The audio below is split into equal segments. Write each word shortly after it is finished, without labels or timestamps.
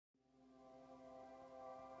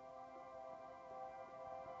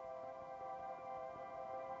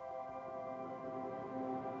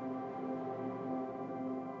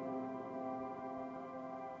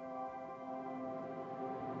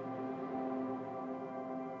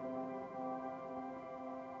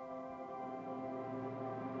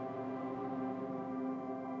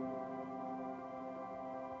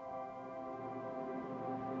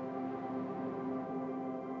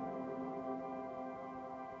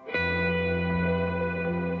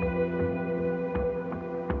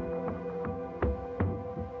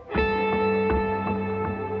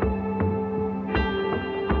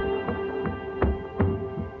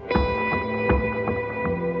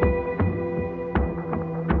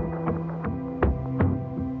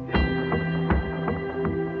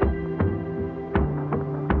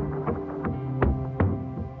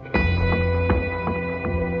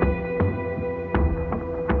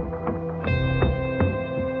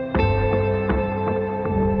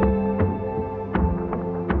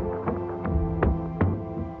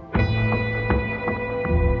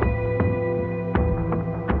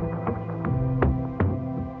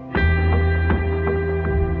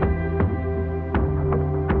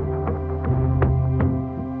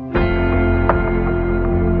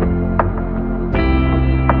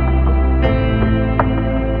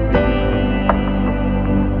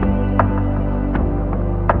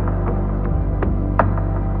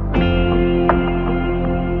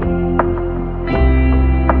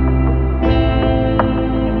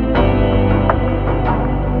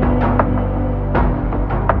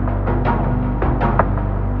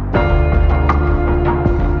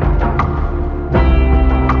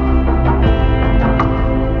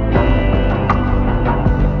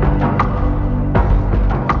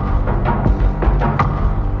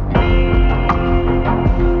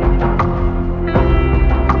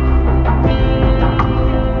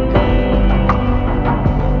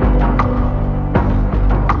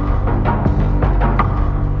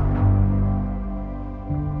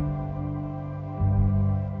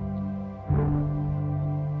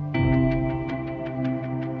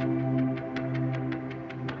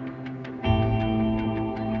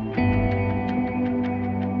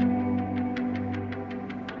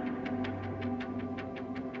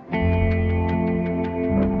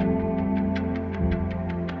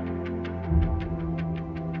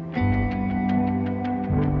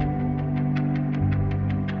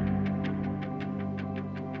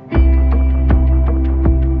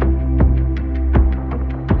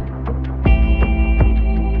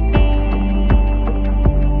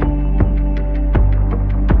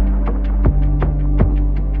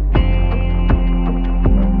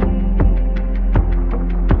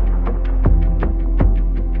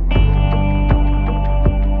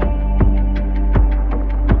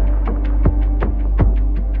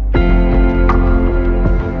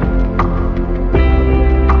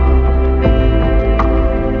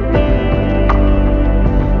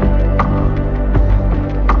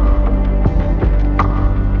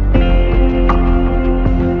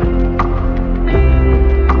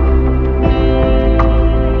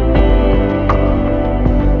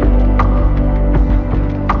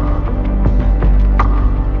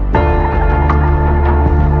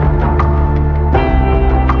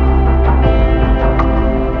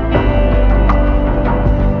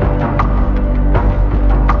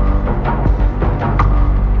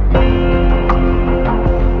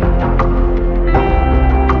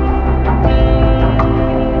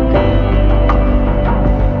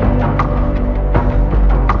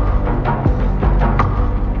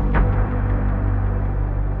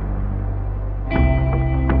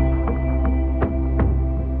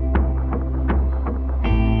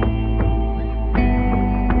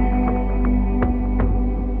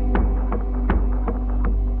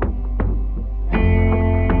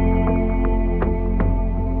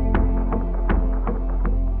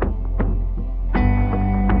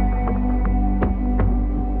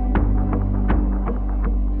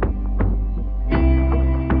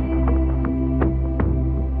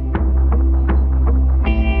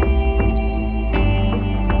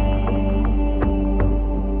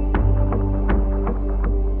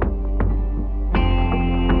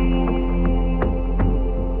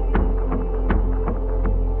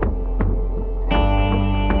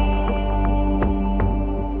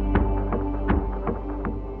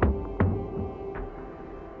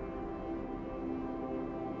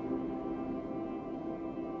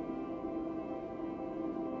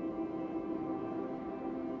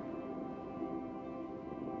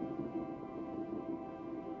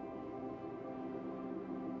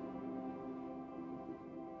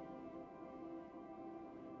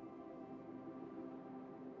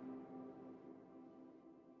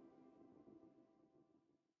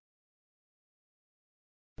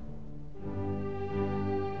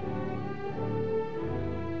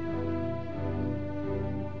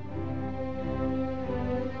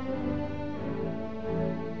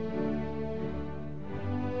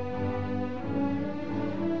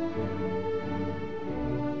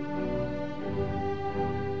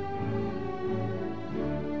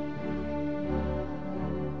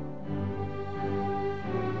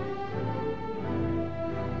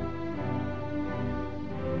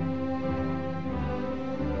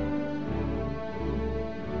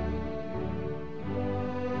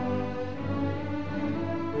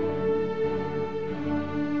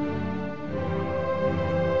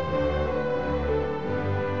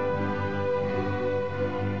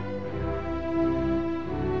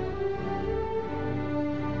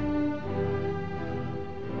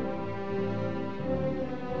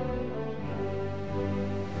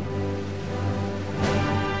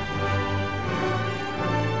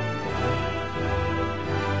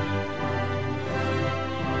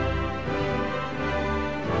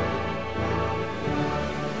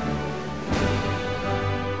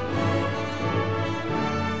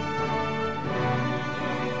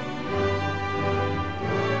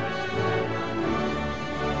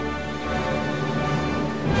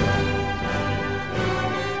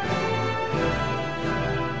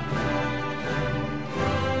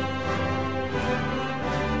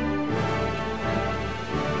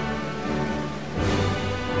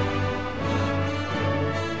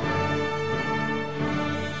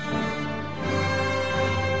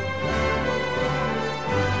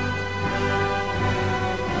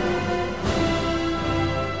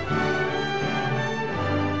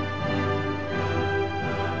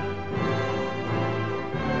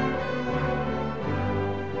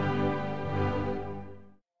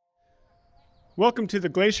Welcome to the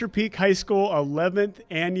Glacier Peak High School 11th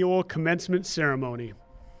Annual Commencement Ceremony.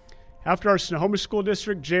 After our Snohomish School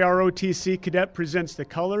District JROTC cadet presents the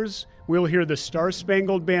colors, we'll hear the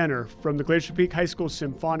Star-Spangled Banner from the Glacier Peak High School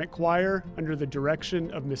Symphonic Choir under the direction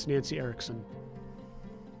of Miss Nancy Erickson.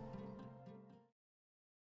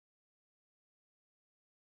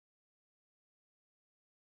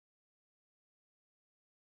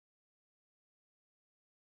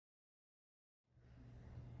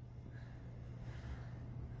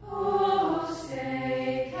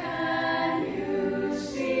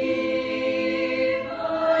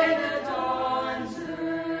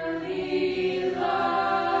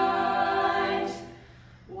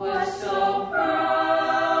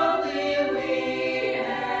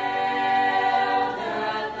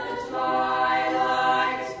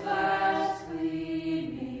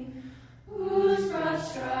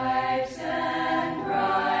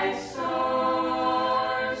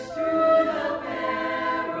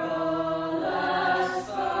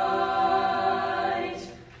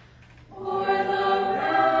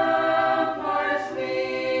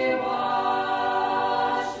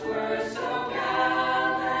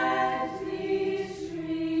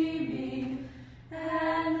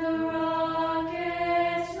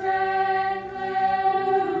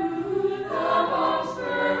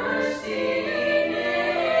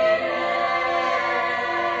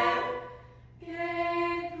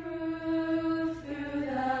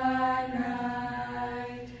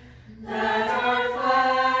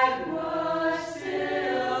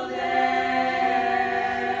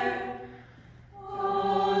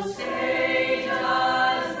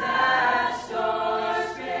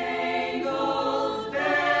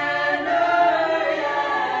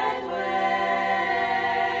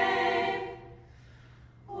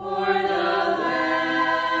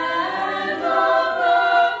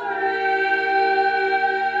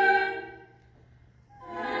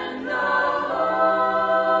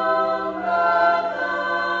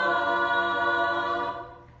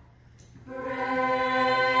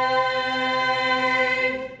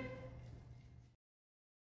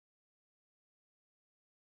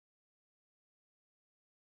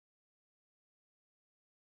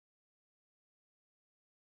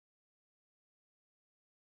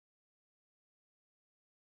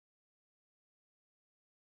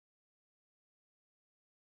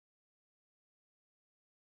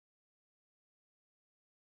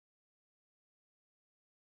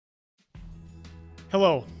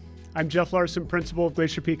 Hello, I'm Jeff Larson, principal of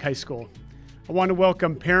Glacier Peak High School. I want to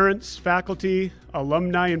welcome parents, faculty,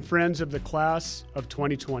 alumni, and friends of the class of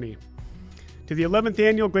 2020 to the 11th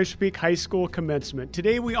Annual Glacier Peak High School Commencement.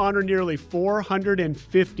 Today we honor nearly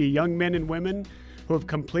 450 young men and women who have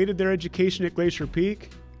completed their education at Glacier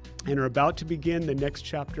Peak and are about to begin the next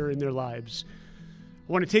chapter in their lives.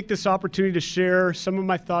 I want to take this opportunity to share some of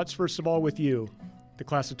my thoughts, first of all, with you, the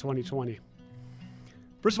class of 2020.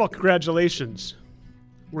 First of all, congratulations.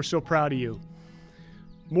 We're so proud of you.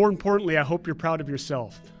 More importantly, I hope you're proud of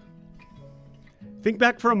yourself. Think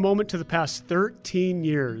back for a moment to the past 13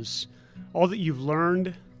 years, all that you've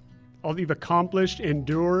learned, all that you've accomplished,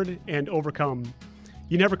 endured, and overcome.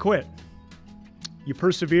 You never quit. You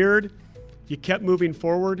persevered. You kept moving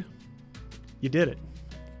forward. You did it.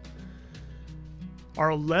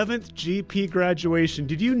 Our 11th GP graduation.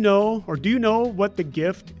 Did you know, or do you know what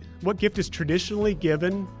gift is traditionally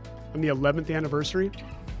given on the 11th anniversary?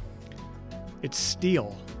 It's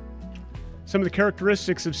steel. Some of the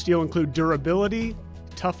characteristics of steel include durability,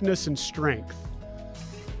 toughness, and strength.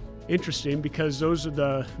 Interesting, because those are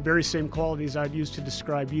the very same qualities I'd use to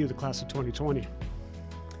describe you, the class of 2020.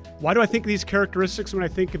 Why do I think of these characteristics when I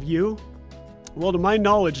think of you? Well, to my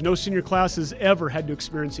knowledge, no senior class has ever had to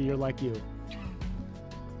experience a year like you.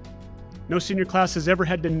 No senior class has ever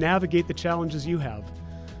had to navigate the challenges you have.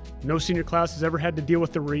 No senior class has ever had to deal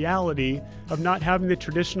with the reality of not having the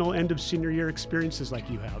traditional end of senior year experiences like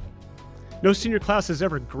you have. No senior class has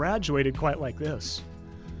ever graduated quite like this.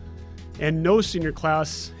 And no senior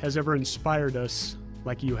class has ever inspired us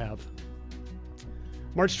like you have.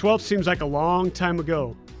 March 12th seems like a long time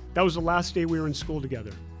ago. That was the last day we were in school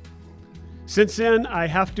together. Since then, I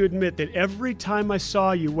have to admit that every time I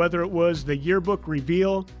saw you, whether it was the yearbook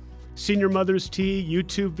reveal, senior mother's tea,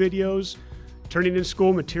 YouTube videos, turning in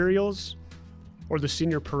school materials, or the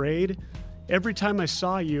senior parade, every time I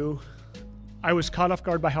saw you, I was caught off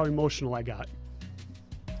guard by how emotional I got.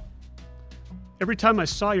 Every time I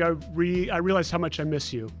saw you, I realized how much I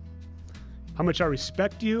miss you, how much I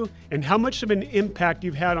respect you, and how much of an impact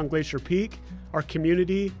you've had on Glacier Peak, our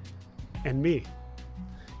community, and me.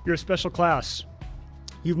 You're a special class.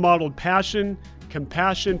 You've modeled passion,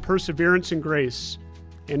 compassion, perseverance, and grace,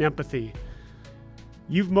 and empathy.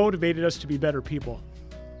 You've motivated us to be better people.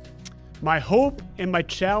 My hope and my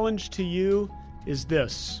challenge to you is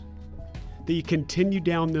this, that you continue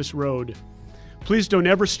down this road. Please don't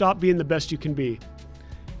ever stop being the best you can be.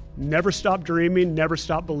 Never stop dreaming, never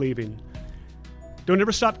stop believing. Don't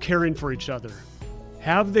ever stop caring for each other.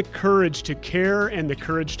 Have the courage to care and the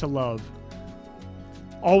courage to love.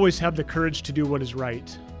 Always have the courage to do what is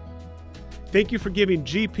right. Thank you for giving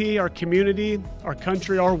GP, our community, our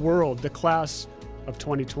country, our world, the class of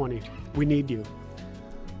 2020. We need you.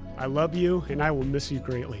 I love you, and I will miss you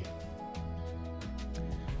greatly.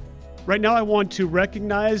 Right now, I want to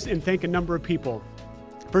recognize and thank a number of people.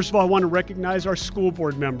 First of all, I want to recognize our school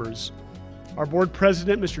board members. Our board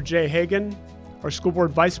president, Mr. Jay Hagan, our school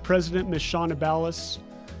board vice president, Ms. Shauna Ballas,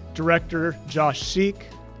 director Josh Seek,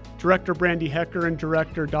 director Brandy Hecker, and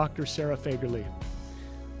director Dr. Sarah Fagerly.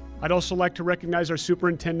 I'd also like to recognize our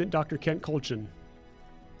superintendent, Dr. Kent Colchin.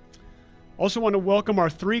 Also want to welcome our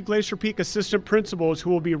 3 Glacier Peak assistant principals who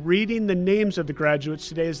will be reading the names of the graduates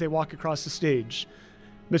today as they walk across the stage.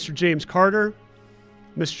 Mr. James Carter,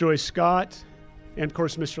 Ms. Joyce Scott, and of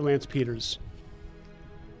course, Mr. Lance Peters.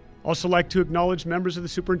 Also like to acknowledge members of the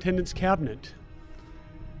superintendent's cabinet.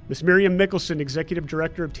 Ms. Miriam Mickelson, Executive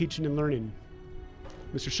Director of Teaching and Learning.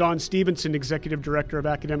 Mr. Sean Stevenson, Executive Director of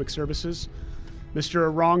Academic Services.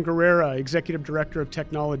 Mr. Arang Guerrera, Executive Director of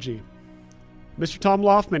Technology. Mr. Tom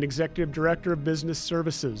Loftman, Executive Director of Business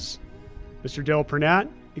Services. Mr. Dale Pernat,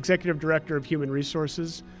 Executive Director of Human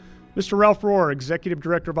Resources. Mr. Ralph Rohr, Executive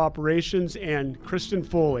Director of Operations, and Kristen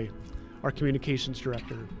Foley, our Communications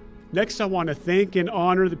Director. Next, I want to thank and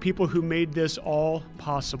honor the people who made this all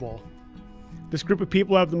possible. This group of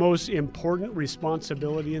people have the most important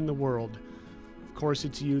responsibility in the world. Of course,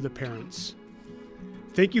 it's you, the parents.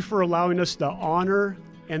 Thank you for allowing us the honor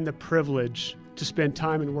and the privilege to spend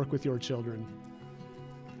time and work with your children.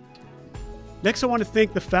 Next, I want to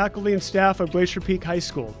thank the faculty and staff of Glacier Peak High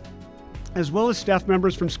School, as well as staff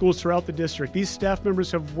members from schools throughout the district. These staff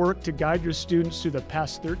members have worked to guide your students through the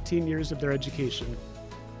past 13 years of their education.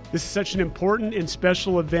 This is such an important and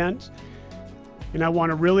special event, and I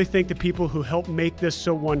want to really thank the people who helped make this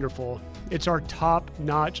so wonderful. It's our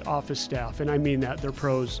top-notch office staff, and I mean that, they're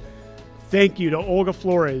pros. Thank you to Olga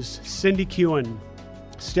Flores, Cindy Kewen,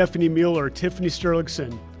 Stephanie Mueller, Tiffany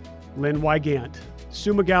Sterlingson, Lynn Wygant,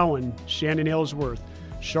 Sue McGowan, Shannon Aylesworth,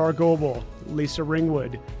 Shar Goebel, Lisa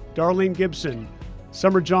Ringwood, Darlene Gibson,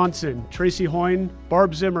 Summer Johnson, Tracy Hoyne,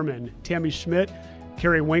 Barb Zimmerman, Tammy Schmidt,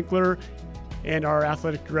 Carrie Winkler, and our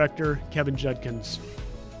athletic director, Kevin Judkins.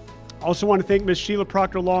 Also want to thank Ms. Sheila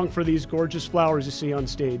Proctor-Long for these gorgeous flowers you see on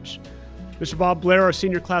stage. Mr. Bob Blair, our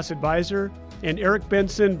senior class advisor, and Eric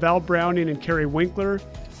Benson, Val Browning, and Carrie Winkler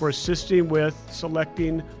for assisting with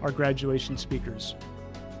selecting our graduation speakers.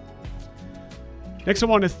 Next, I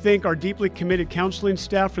want to thank our deeply committed counseling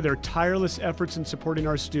staff for their tireless efforts in supporting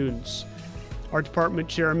our students. Our department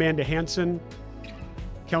chair, Amanda Hanson,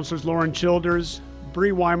 counselors Lauren Childers,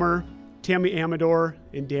 Bree Weimer, Tammy Amador,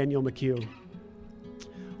 and Daniel McHugh.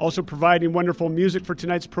 Also providing wonderful music for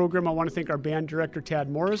tonight's program, I want to thank our band director, Tad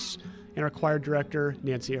Morris, and our choir director,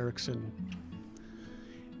 Nancy Erickson.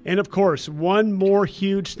 And of course, one more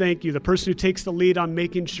huge thank you, the person who takes the lead on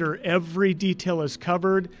making sure every detail is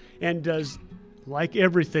covered and does, like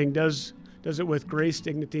everything, does it with grace,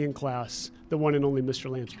 dignity, and class, the one and only Mr.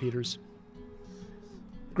 Lance Peters.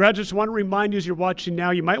 Graduates, I want to remind you as you're watching now,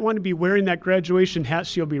 you might want to be wearing that graduation hat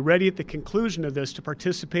so you'll be ready at the conclusion of this to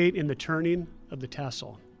participate in the turning of the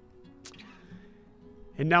tassel.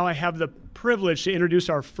 And now I have the privilege to introduce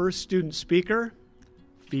our first student speaker,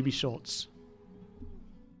 Phoebe Schultz.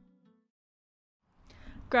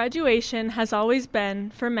 Graduation has always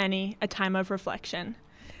been, for many, a time of reflection.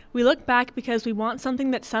 We look back because we want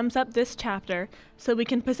something that sums up this chapter so we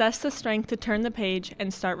can possess the strength to turn the page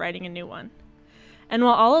and start writing a new one. And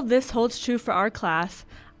while all of this holds true for our class,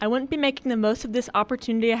 I wouldn't be making the most of this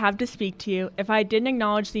opportunity I have to speak to you if I didn't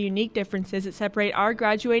acknowledge the unique differences that separate our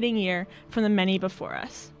graduating year from the many before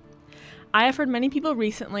us. I have heard many people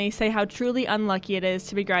recently say how truly unlucky it is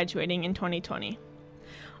to be graduating in 2020.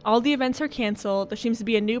 All the events are canceled, there seems to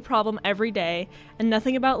be a new problem every day, and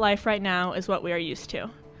nothing about life right now is what we are used to.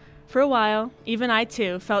 For a while, even I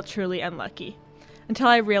too felt truly unlucky, until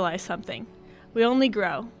I realized something. We only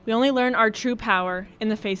grow. We only learn our true power in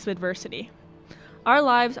the face of adversity. Our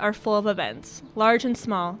lives are full of events, large and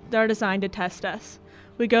small, that are designed to test us.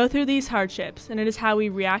 We go through these hardships, and it is how we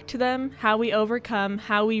react to them, how we overcome,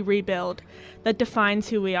 how we rebuild, that defines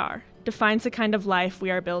who we are, defines the kind of life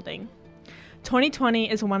we are building. 2020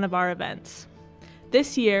 is one of our events.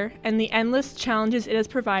 This year, and the endless challenges it has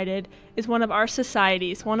provided, is one of our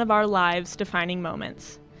society's, one of our lives' defining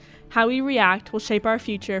moments. How we react will shape our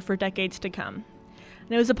future for decades to come.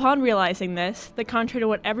 And it was upon realizing this that, contrary to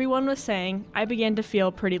what everyone was saying, I began to feel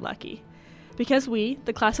pretty lucky. Because we,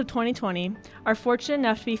 the class of 2020, are fortunate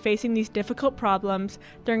enough to be facing these difficult problems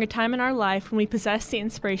during a time in our life when we possess the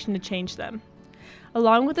inspiration to change them.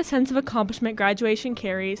 Along with the sense of accomplishment graduation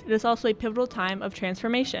carries, it is also a pivotal time of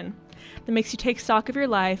transformation that makes you take stock of your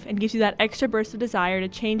life and gives you that extra burst of desire to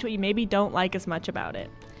change what you maybe don't like as much about it.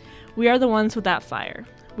 We are the ones with that fire.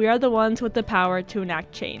 We are the ones with the power to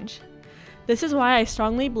enact change. This is why I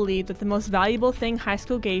strongly believe that the most valuable thing high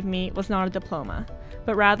school gave me was not a diploma,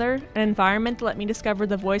 but rather an environment that let me discover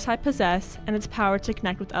the voice I possess and its power to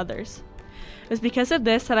connect with others. It was because of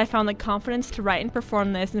this that I found the confidence to write and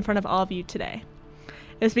perform this in front of all of you today.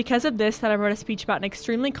 It was because of this that I wrote a speech about an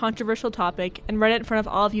extremely controversial topic and read it in front of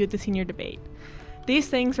all of you at the senior debate. These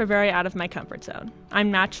things were very out of my comfort zone.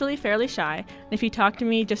 I'm naturally fairly shy, and if you talk to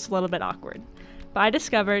me, just a little bit awkward. But I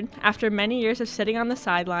discovered, after many years of sitting on the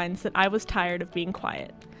sidelines, that I was tired of being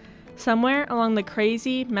quiet. Somewhere along the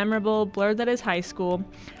crazy, memorable blur that is high school,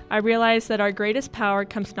 I realized that our greatest power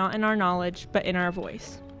comes not in our knowledge, but in our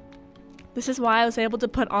voice. This is why I was able to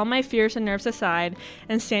put all my fears and nerves aside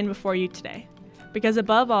and stand before you today. Because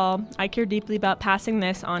above all, I care deeply about passing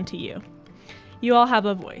this on to you. You all have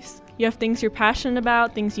a voice. You have things you're passionate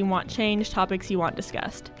about, things you want changed, topics you want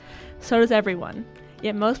discussed. So does everyone.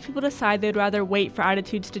 Yet most people decide they'd rather wait for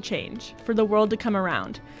attitudes to change, for the world to come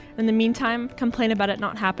around. In the meantime, complain about it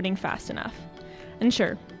not happening fast enough. And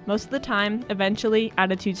sure, most of the time, eventually,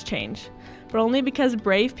 attitudes change. But only because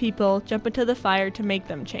brave people jump into the fire to make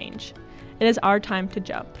them change. It is our time to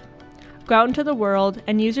jump. Go out into the world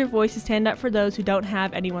and use your voice to stand up for those who don't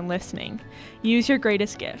have anyone listening. Use your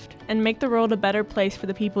greatest gift and make the world a better place for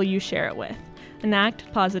the people you share it with.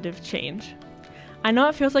 Enact positive change. I know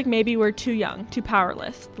it feels like maybe we're too young, too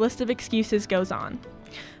powerless. The list of excuses goes on.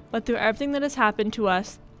 But through everything that has happened to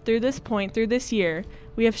us through this point, through this year,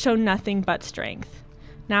 we have shown nothing but strength.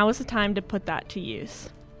 Now is the time to put that to use.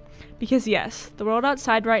 Because yes, the world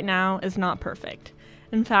outside right now is not perfect.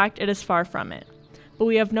 In fact, it is far from it. But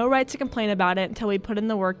we have no right to complain about it until we put in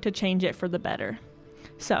the work to change it for the better.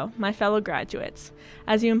 So, my fellow graduates,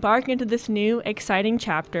 as you embark into this new, exciting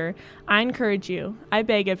chapter, I encourage you, I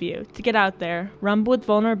beg of you, to get out there, rumble with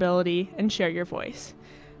vulnerability, and share your voice.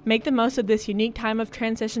 Make the most of this unique time of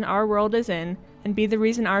transition our world is in, and be the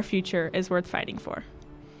reason our future is worth fighting for.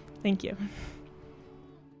 Thank you.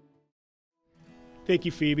 Thank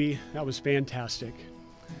you, Phoebe. That was fantastic.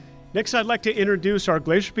 Next, I'd like to introduce our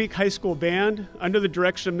Glacier Peak High School Band under the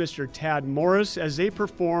direction of Mr. Tad Morris as they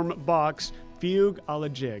perform Bach's Fugue a la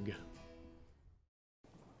Jig.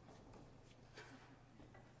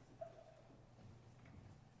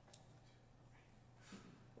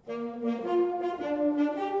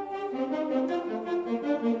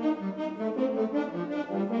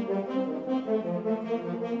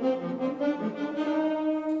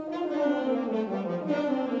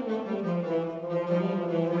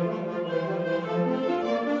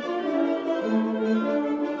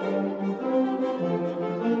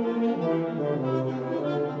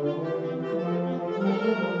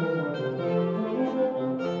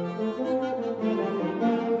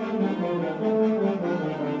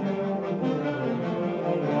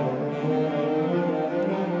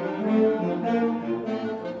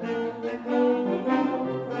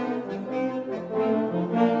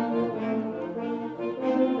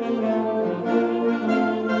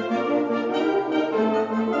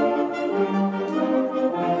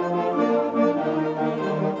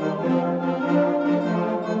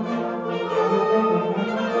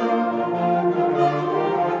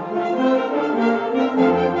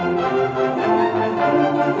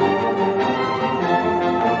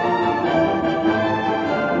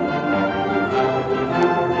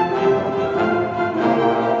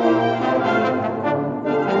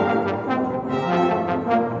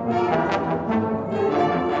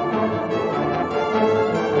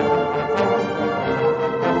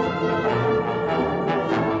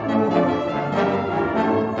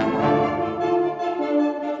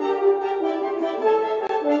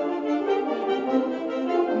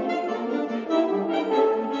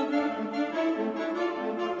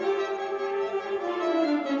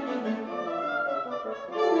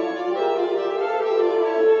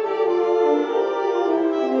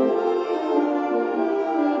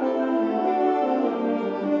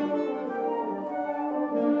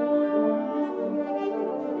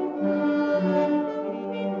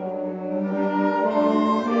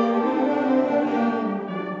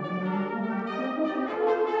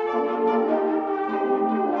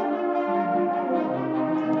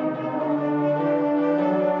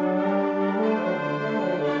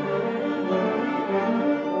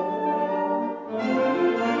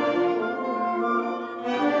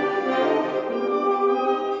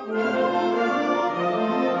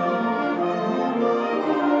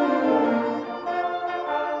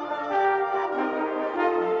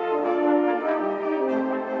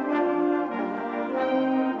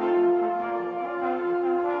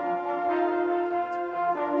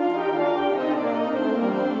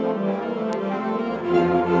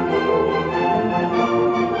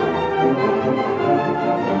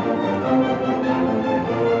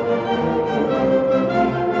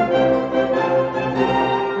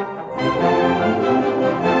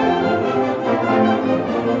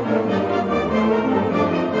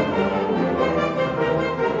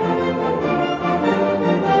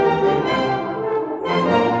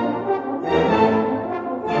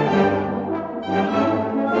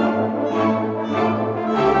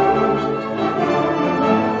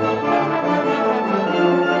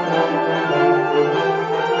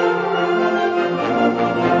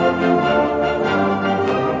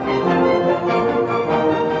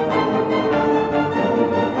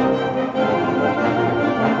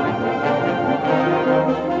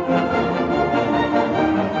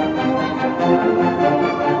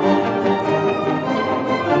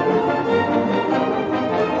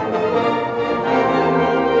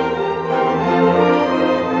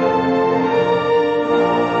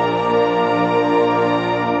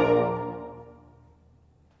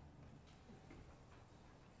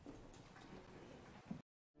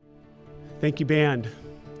 Thank you, band.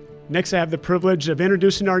 Next, I have the privilege of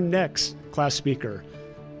introducing our next class speaker,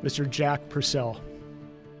 Mr. Jack Purcell.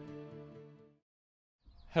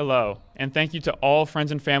 Hello, and thank you to all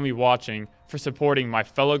friends and family watching for supporting my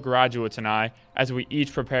fellow graduates and I as we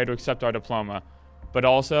each prepare to accept our diploma, but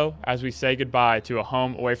also as we say goodbye to a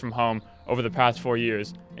home away from home over the past 4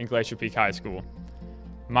 years in Glacier Peak High School.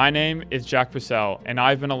 My name is Jack Purcell, and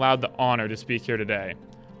I've been allowed the honor to speak here today.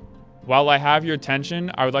 While I have your attention,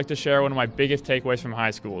 I would like to share one of my biggest takeaways from high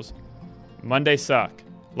schools. Mondays suck,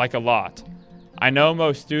 like a lot. I know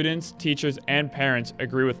most students, teachers, and parents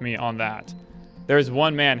agree with me on that. There is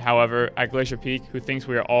one man, however, at Glacier Peak who thinks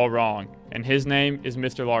we are all wrong, and his name is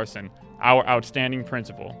Mr. Larson, our outstanding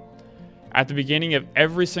principal. At the beginning of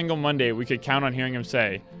every single Monday, we could count on hearing him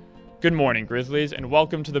say, "Good morning, Grizzlies, and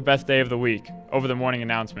welcome to the best day of the week," over the morning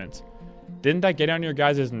announcements. Didn't that get on your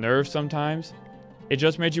guys' nerves sometimes? It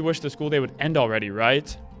just made you wish the school day would end already,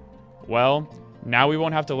 right? Well, now we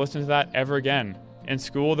won't have to listen to that ever again, and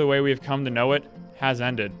school the way we have come to know it has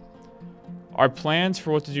ended. Our plans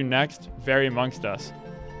for what to do next vary amongst us.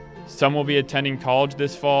 Some will be attending college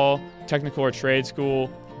this fall, technical or trade school,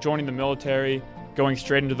 joining the military, going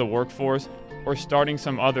straight into the workforce, or starting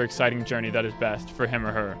some other exciting journey that is best for him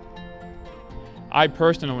or her. I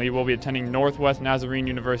personally will be attending Northwest Nazarene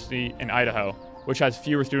University in Idaho, which has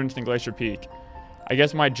fewer students than Glacier Peak. I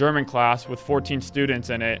guess my German class with 14 students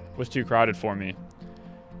in it was too crowded for me.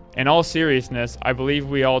 In all seriousness, I believe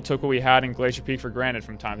we all took what we had in Glacier Peak for granted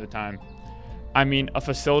from time to time. I mean, a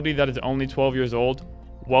facility that is only 12 years old,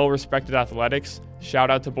 well-respected athletics, shout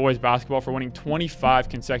out to boys basketball for winning 25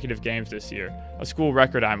 consecutive games this year, a school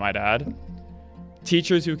record I might add.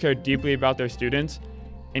 Teachers who care deeply about their students,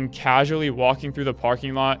 and casually walking through the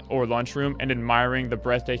parking lot or lunchroom and admiring the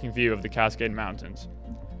breathtaking view of the Cascade Mountains.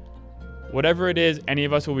 Whatever it is any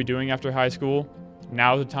of us will be doing after high school,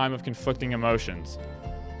 now is a time of conflicting emotions.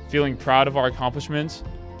 Feeling proud of our accomplishments,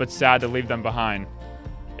 but sad to leave them behind.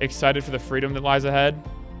 Excited for the freedom that lies ahead,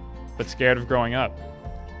 but scared of growing up.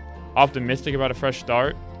 Optimistic about a fresh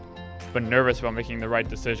start, but nervous about making the right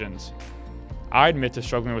decisions. I admit to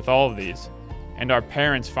struggling with all of these, and our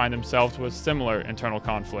parents find themselves with similar internal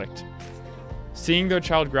conflict. Seeing their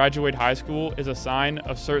child graduate high school is a sign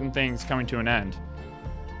of certain things coming to an end.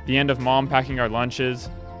 The end of mom packing our lunches,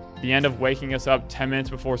 the end of waking us up 10 minutes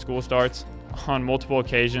before school starts on multiple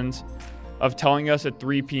occasions, of telling us at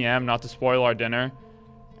 3 p.m. not to spoil our dinner,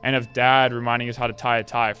 and of dad reminding us how to tie a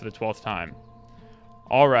tie for the 12th time.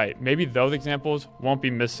 Alright, maybe those examples won't be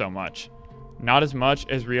missed so much. Not as much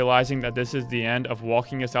as realizing that this is the end of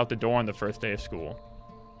walking us out the door on the first day of school.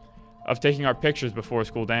 Of taking our pictures before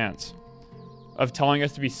school dance. Of telling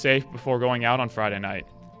us to be safe before going out on Friday night.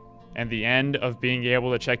 And the end of being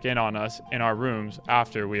able to check in on us in our rooms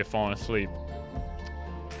after we have fallen asleep.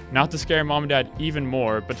 Not to scare mom and dad even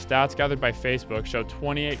more, but stats gathered by Facebook show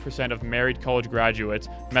 28% of married college graduates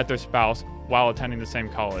met their spouse while attending the same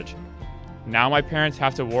college. Now my parents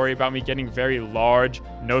have to worry about me getting very large,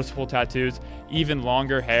 noticeable tattoos, even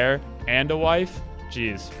longer hair, and a wife?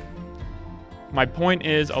 Jeez. My point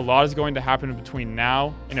is, a lot is going to happen between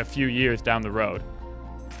now and a few years down the road.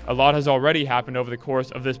 A lot has already happened over the course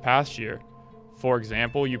of this past year. For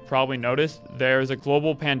example, you probably noticed there is a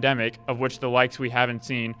global pandemic of which the likes we haven't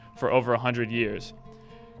seen for over 100 years.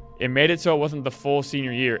 It made it so it wasn't the full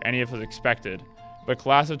senior year any of us expected, but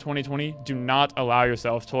class of 2020, do not allow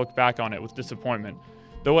yourselves to look back on it with disappointment.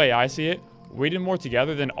 The way I see it, we did more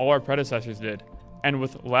together than all our predecessors did, and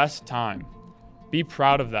with less time. Be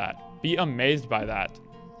proud of that. Be amazed by that.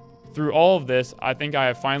 Through all of this, I think I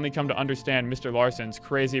have finally come to understand Mr. Larson's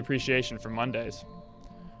crazy appreciation for Mondays.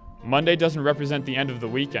 Monday doesn't represent the end of the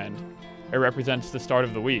weekend. It represents the start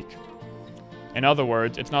of the week. In other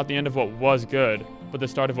words, it's not the end of what was good, but the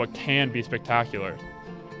start of what can be spectacular.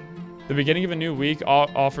 The beginning of a new week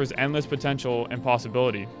offers endless potential and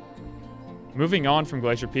possibility. Moving on from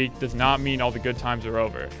Glacier Peak does not mean all the good times are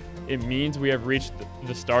over. It means we have reached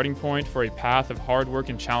the starting point for a path of hard work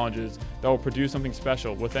and challenges that will produce something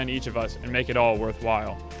special within each of us and make it all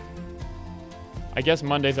worthwhile. I guess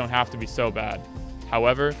Mondays don't have to be so bad.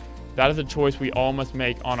 However, that is a choice we all must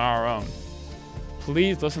make on our own.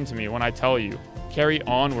 Please listen to me when I tell you, carry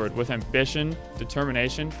onward with ambition,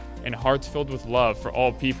 determination, and hearts filled with love for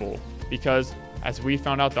all people, because, as we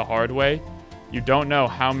found out the hard way, you don't know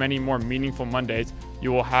how many more meaningful Mondays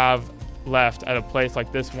you will have left at a place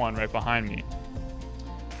like this one right behind me.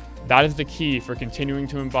 That is the key for continuing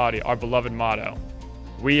to embody our beloved motto.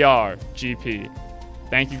 We are GP.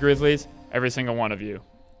 Thank you, Grizzlies, every single one of you.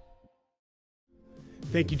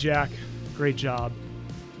 Thank you, Jack. Great job.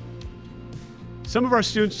 Some of our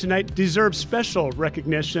students tonight deserve special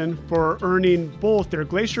recognition for earning both their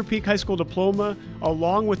Glacier Peak High School diploma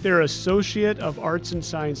along with their Associate of Arts and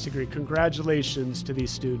Science degree. Congratulations to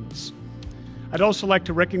these students. I'd also like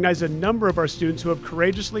to recognize a number of our students who have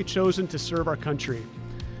courageously chosen to serve our country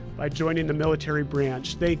by joining the military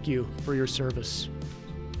branch. Thank you for your service.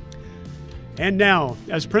 And now,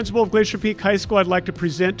 as principal of Glacier Peak High School, I'd like to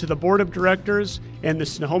present to the Board of Directors and the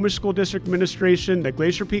Snohomish School District Administration the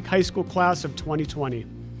Glacier Peak High School class of 2020.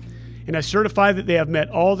 And I certify that they have met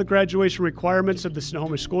all the graduation requirements of the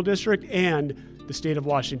Snohomish School District and the state of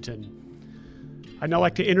Washington. I'd now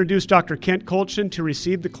like to introduce Dr. Kent Colchin to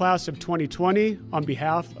receive the class of 2020 on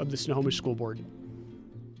behalf of the Snohomish School Board.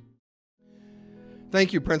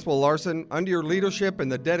 Thank you, Principal Larson. Under your leadership and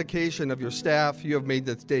the dedication of your staff, you have made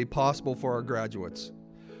this day possible for our graduates.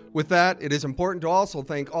 With that, it is important to also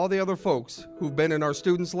thank all the other folks who've been in our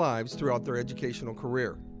students' lives throughout their educational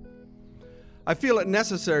career. I feel it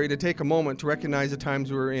necessary to take a moment to recognize the times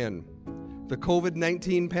we're in. The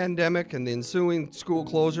COVID-19 pandemic and the ensuing school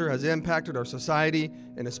closure has impacted our society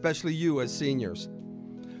and especially you as seniors.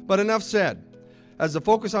 But enough said. As the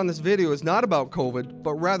focus on this video is not about COVID,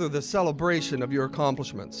 but rather the celebration of your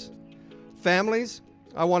accomplishments. Families,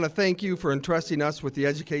 I want to thank you for entrusting us with the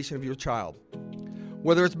education of your child.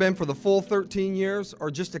 Whether it's been for the full 13 years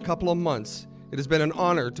or just a couple of months, it has been an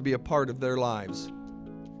honor to be a part of their lives.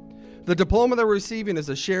 The diploma they're receiving is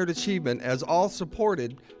a shared achievement as all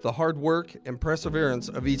supported the hard work and perseverance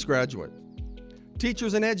of each graduate.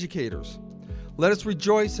 Teachers and educators, let us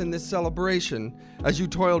rejoice in this celebration as you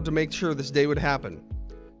toiled to make sure this day would happen.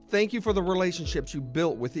 Thank you for the relationships you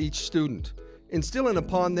built with each student, instilling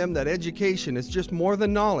upon them that education is just more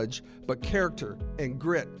than knowledge, but character and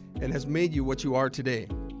grit, and has made you what you are today.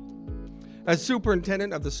 As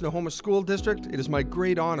superintendent of the Snohomish School District, it is my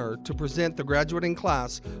great honor to present the graduating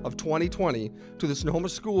class of 2020 to the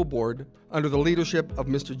Snohomish School Board under the leadership of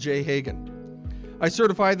Mr. Jay Hagan. I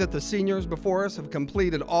certify that the seniors before us have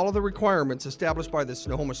completed all of the requirements established by the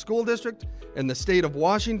Snohomish School District and the state of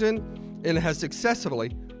Washington and has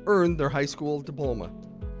successfully earned their high school diploma.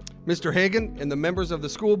 Mr. Hagan and the members of the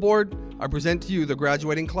school board, I present to you the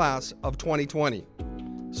graduating class of 2020.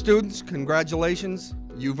 Students, congratulations,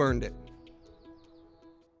 you've earned it.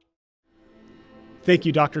 Thank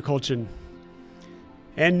you, Dr. Colchin.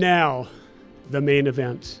 And now, the main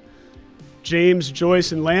event. James,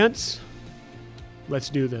 Joyce, and Lance, let's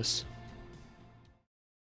do this.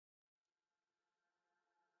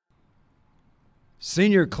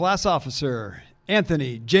 Senior Class Officer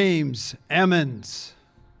Anthony James Ammons.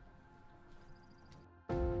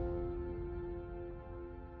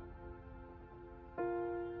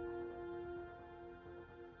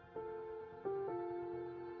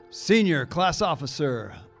 Senior Class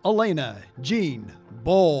Officer Elena Jean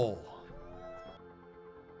Bowl.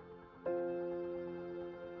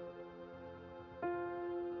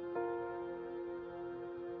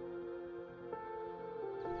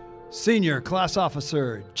 Senior Class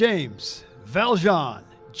Officer James Valjean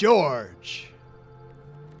George.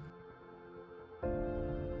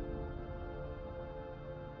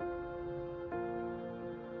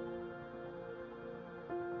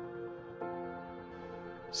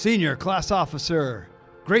 Senior Class Officer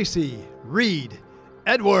Gracie Reed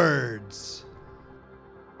Edwards.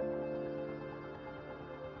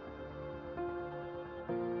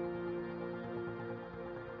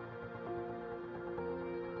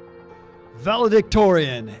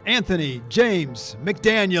 Valedictorian Anthony James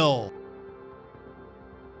McDaniel.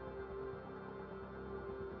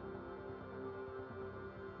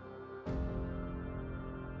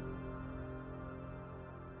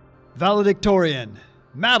 Valedictorian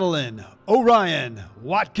Madeline Orion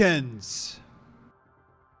Watkins.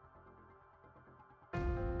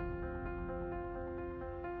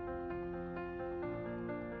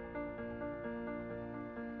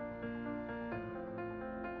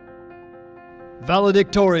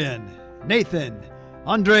 Valedictorian Nathan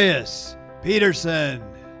Andreas Peterson.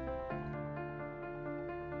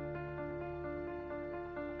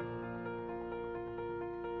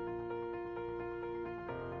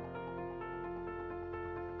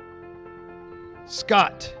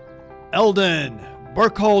 Scott Eldon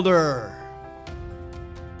Burkholder.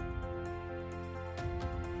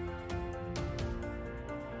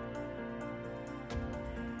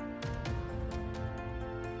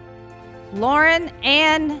 Lauren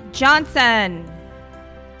Ann Johnson.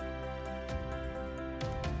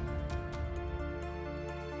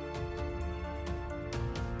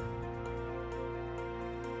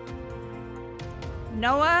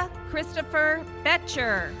 Noah Christopher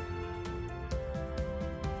Betcher.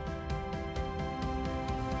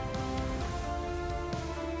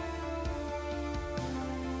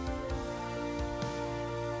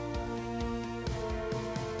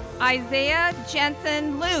 Isaiah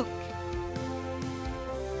Jensen Luke.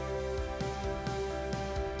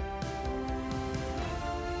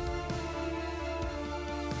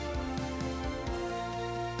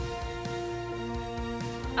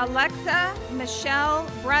 Alexa Michelle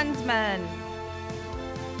Brunsman.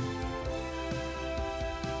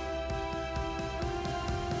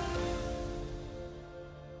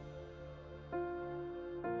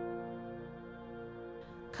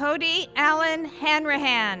 Cody Allen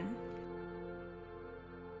Hanrahan.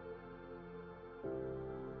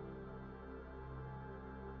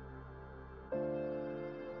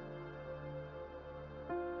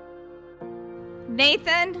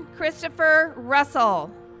 Nathan Christopher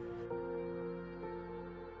Russell.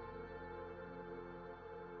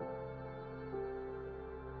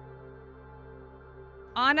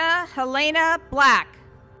 Anna Helena Black.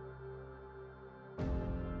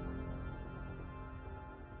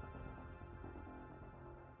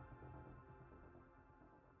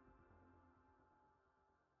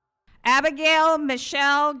 Abigail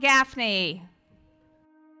Michelle Gaffney.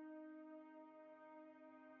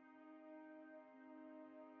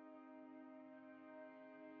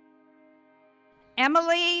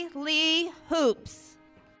 Emily Lee Hoops.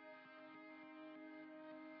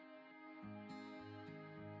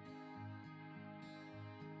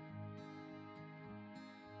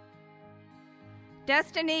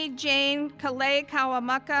 Destiny Jane Kalei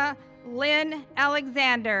Kawamaka Lynn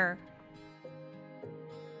Alexander.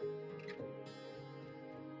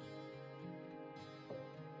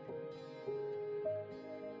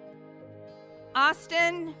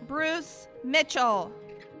 Austin Bruce Mitchell.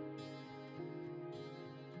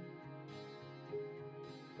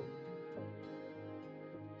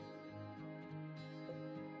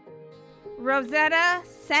 Rosetta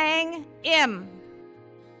Sang Im.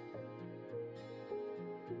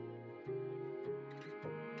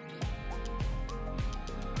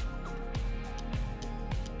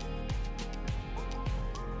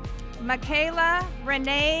 Michaela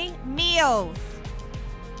Renee Meals.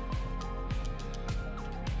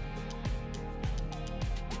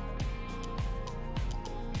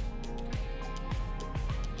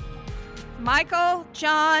 Michael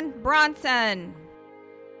John Bronson.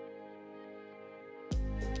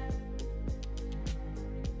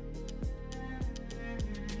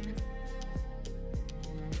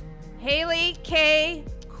 Haley K.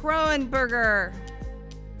 Kroenberger.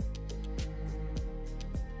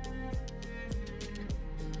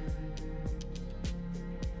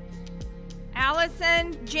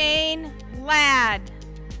 Allison Jane Ladd.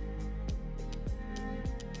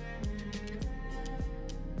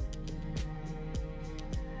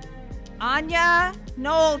 Anya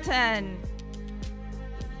Knowlton.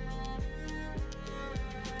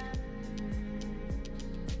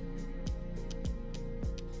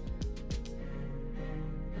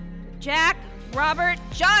 Jack Robert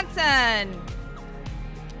Johnson.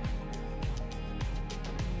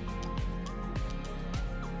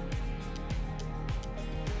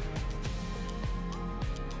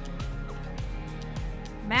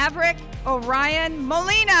 Maverick Orion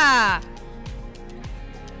Molina.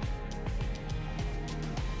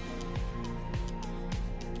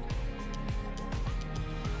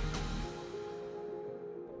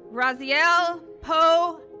 Raziel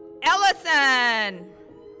Poe Ellison.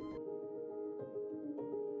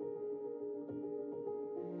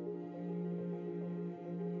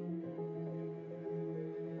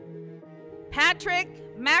 Patrick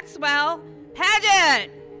Maxwell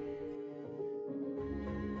Paget.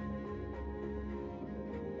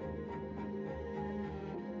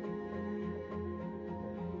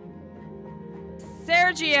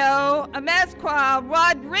 Sergio Amezcua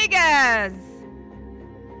Rodriguez.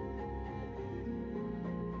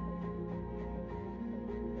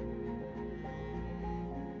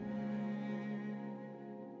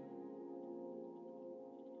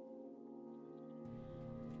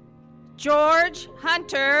 George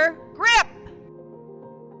Hunter Grip.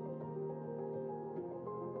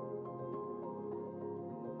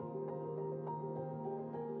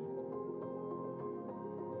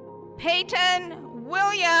 Peyton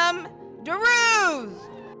William DeRuse.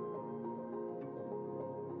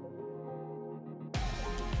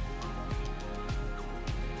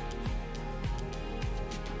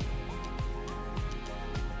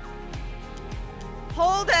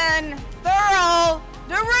 Holden Thurl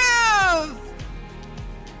DeRuse.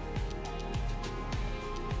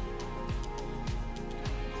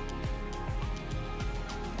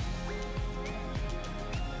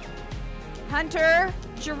 Hunter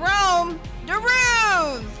Jerome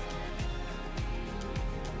DeRuse.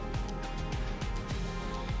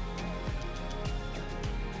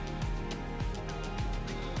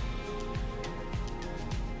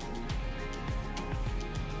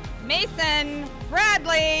 Mason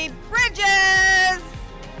Bradley Bridges.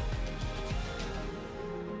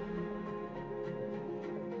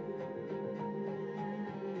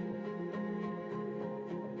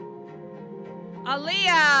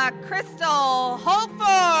 Aaliyah Crystal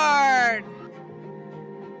Holford.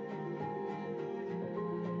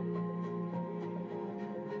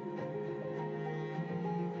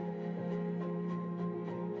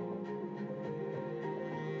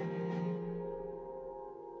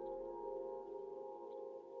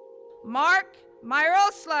 Mark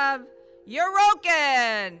Myroslav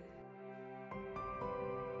Yorokin.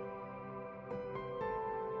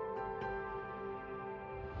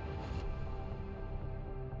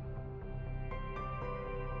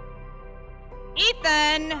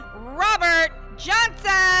 Ethan Robert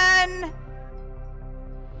Johnson.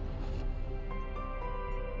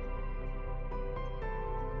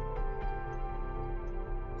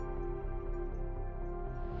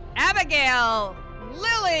 Abigail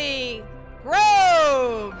Lily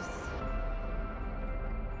Groves.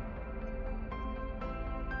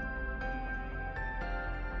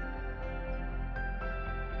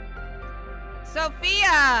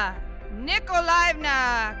 Sophia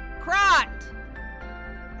Nikolaevna Krot.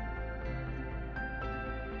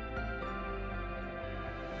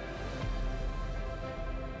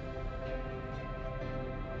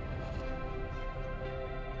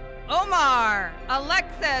 Omar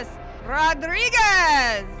Alexis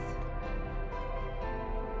Rodriguez.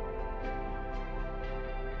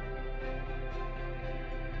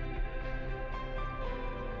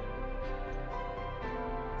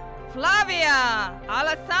 Flavia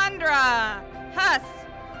Alessandra Huss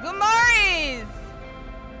Gumaris.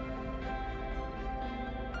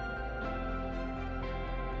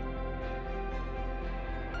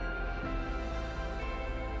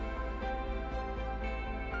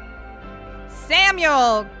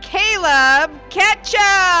 Samuel Caleb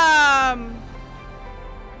Ketchum.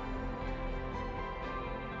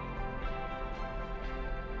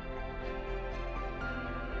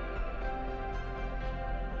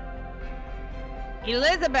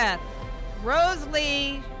 Elizabeth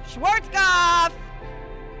Rosalie Schwarzkopf.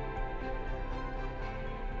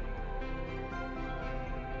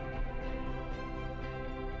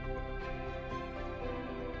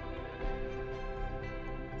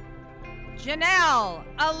 Janelle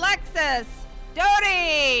Alexis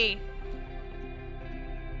Doty.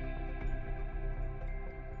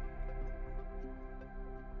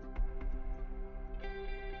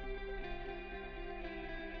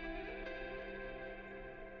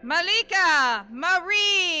 Malika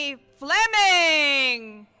Marie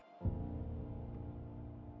Fleming.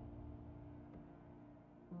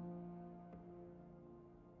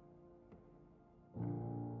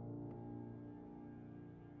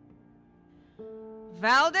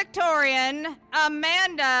 Valedictorian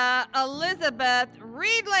Amanda Elizabeth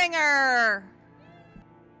Riedlinger.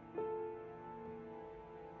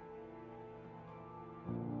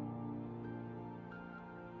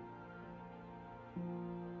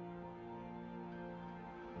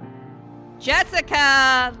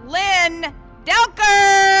 Jessica Lynn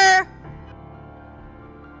Delker.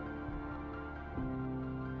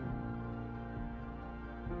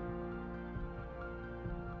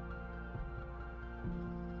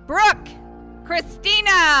 Brooke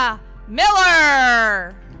Christina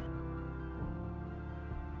Miller.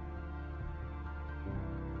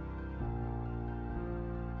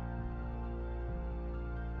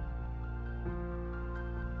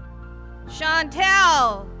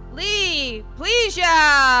 Chantel Lee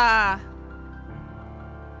Plesia.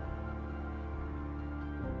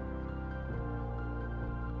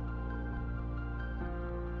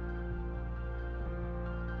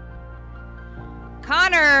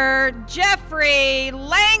 Connor Jeffrey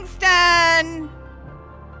Langston.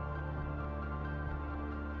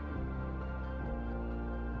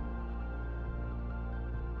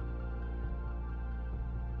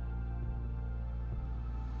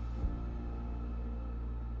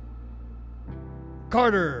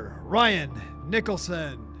 Carter Ryan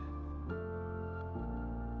Nicholson.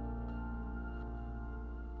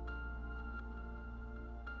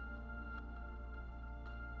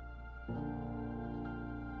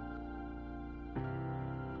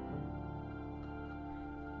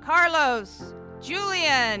 Carlos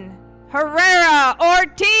Julian Herrera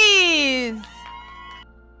Ortiz.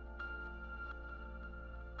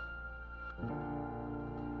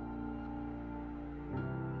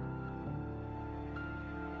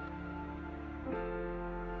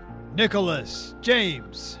 Nicholas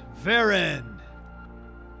James Varon.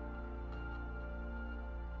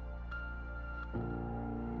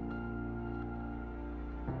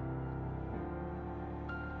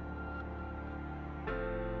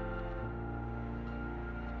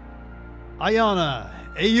 Ayana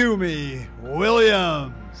Ayumi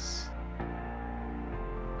Williams.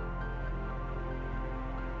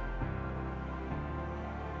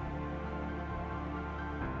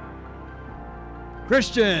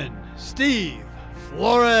 Christian Steve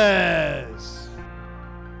Flores.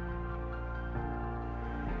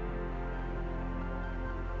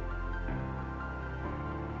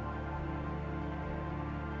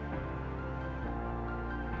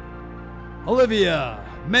 Olivia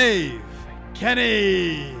Maeve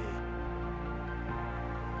Kenny.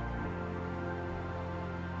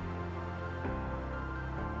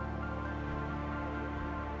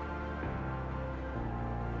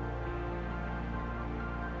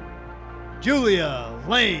 Julia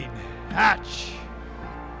Lane Hatch.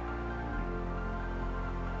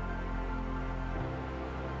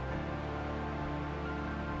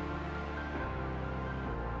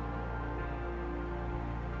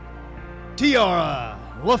 Tiara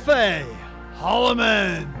LaFay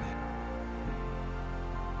Holloman.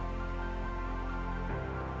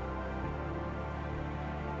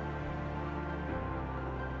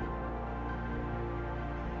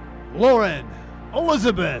 Lauren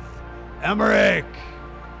Elizabeth Emmerich.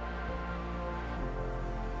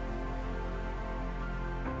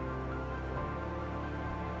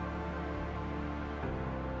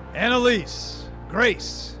 Annalise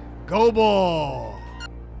Grace Goebel.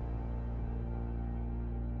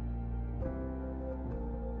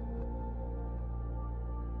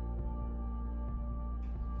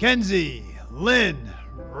 Kenzie Lynn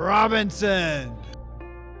Robinson.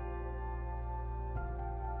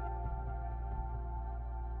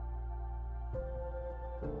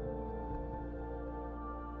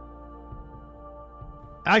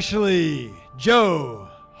 Ashley Joe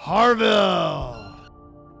Harville.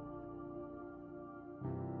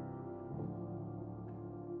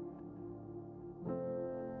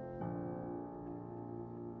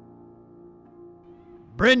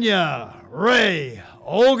 Brynja Ray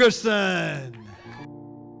Olgerson.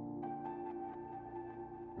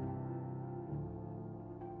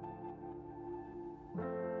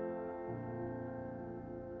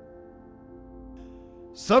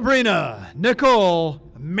 Sabrina Nicole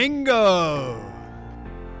Mingo.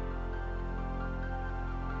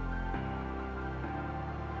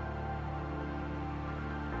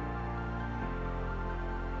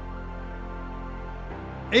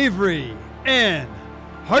 Avery Ann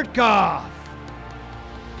Hartkoff.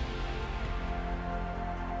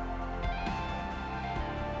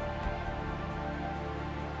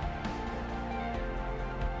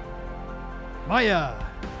 Maya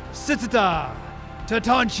Sitsita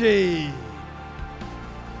Tatanchi.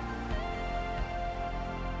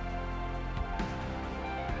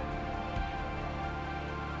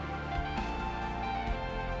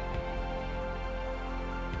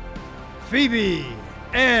 Phoebe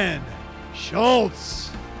Ann Schultz.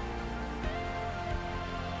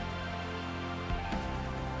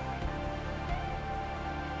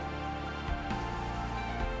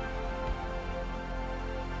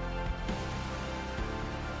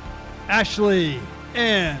 Ashley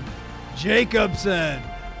Ann Jacobson.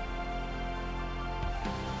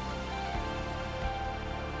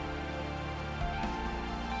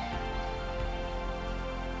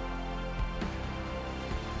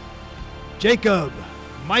 Jacob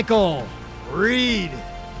Michael Reed.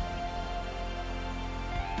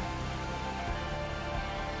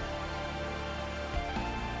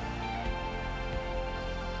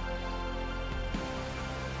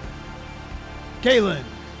 Kaylin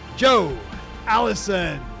Joe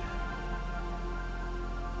Allison.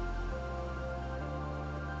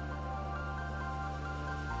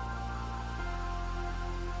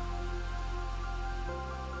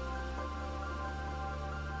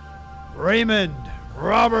 Raymond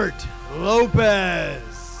Robert Lopez.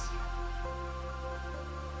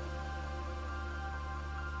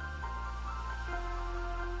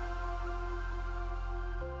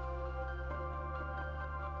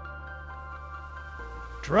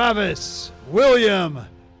 Travis William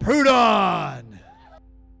Prudon.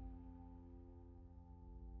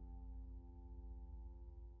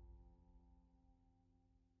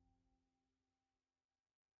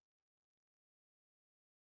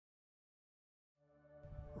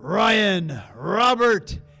 Ryan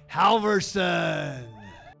Robert Halverson.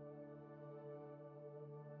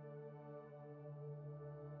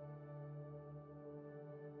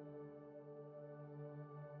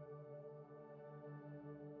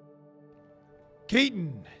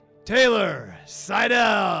 Keaton Taylor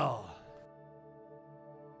Seidel.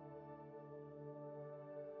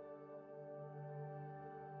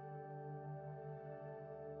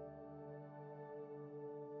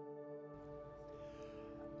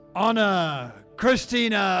 Anna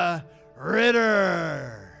Christina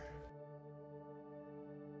Ritter.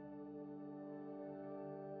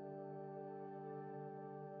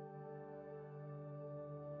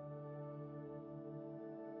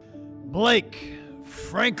 Blake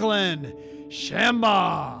Franklin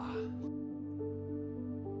Shamba.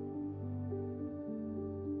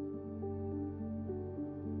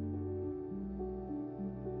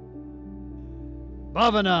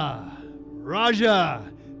 Bhavana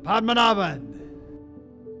Raja Padmanabhan.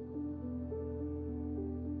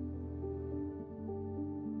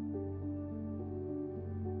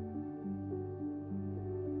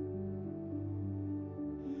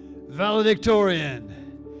 Valedictorian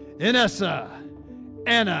Inessa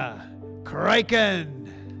Anna Kreiken.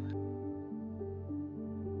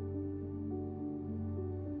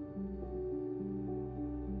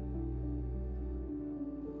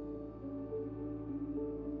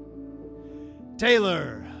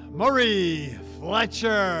 Taylor Marie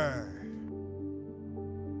Fletcher.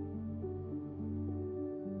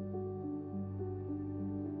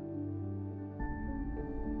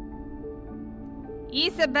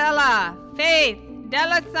 Isabella Faith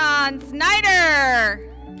Delasan Snyder.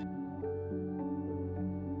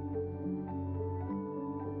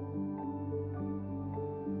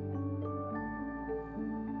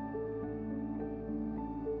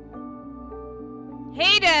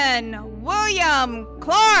 Hayden William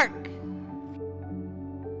Clark.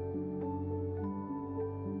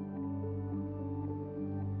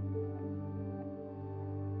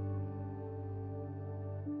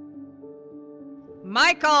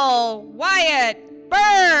 Michael Wyatt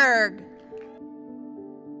Berg.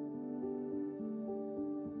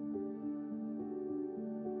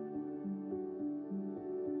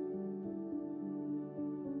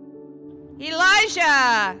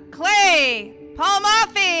 Elijah Clay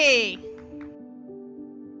Palmaffi.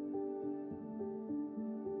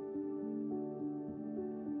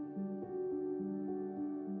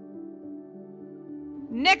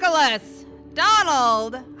 Nicholas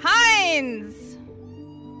Donald Hines.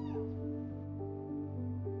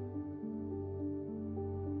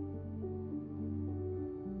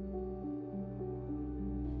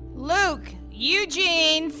 Luke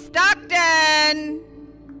Eugene Stockton.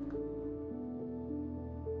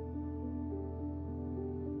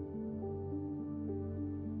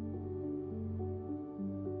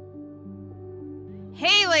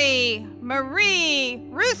 Haley Marie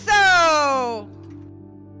Russo.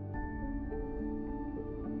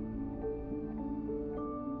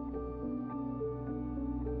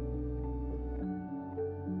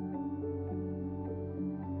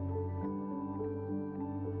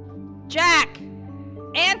 Jack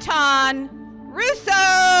Anton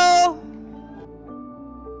Russo.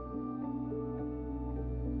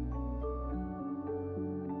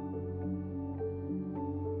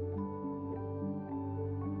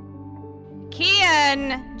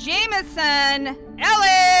 Kian Jameson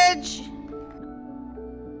Elledge.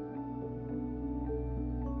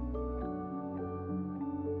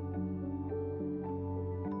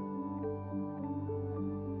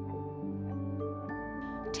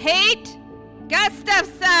 Tate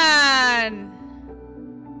Gustafson.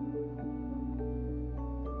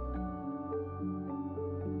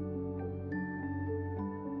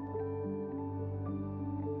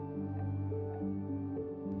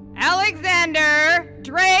 Alexander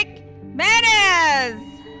Drake Manez.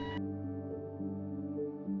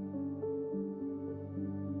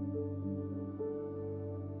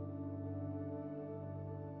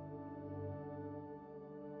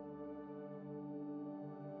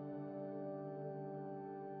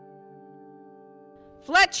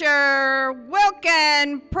 Fletcher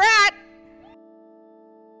Wilkin Pratt.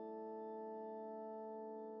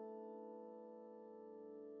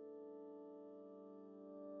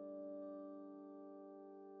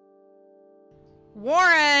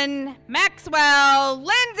 Warren Maxwell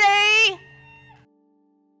Lindsay.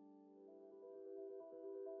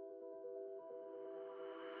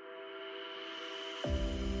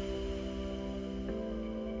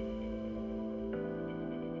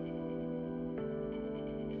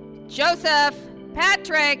 Joseph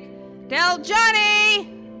Patrick Deljohnny.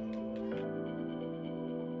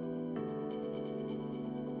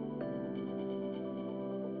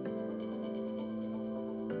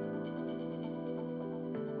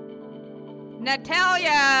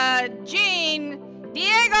 Natalia Jean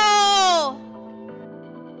Diego.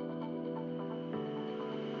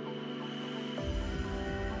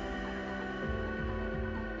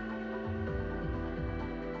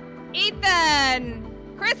 Ethan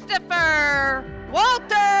Christopher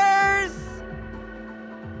Walters.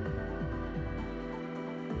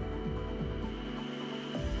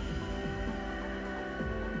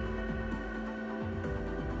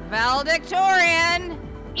 Valedictorian,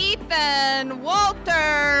 Ethan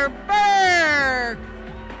Walter Berg.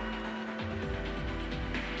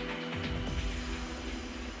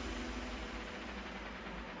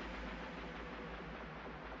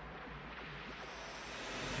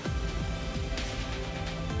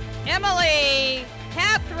 Emily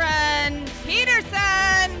Catherine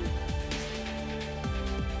Peterson.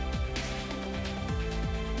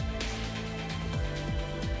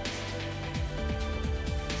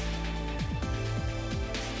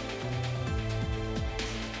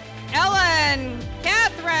 Ellen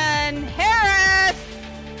Catherine Harris.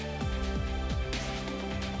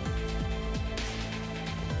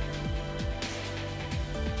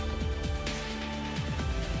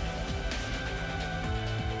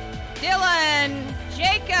 Dylan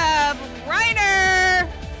Jacob Reiner.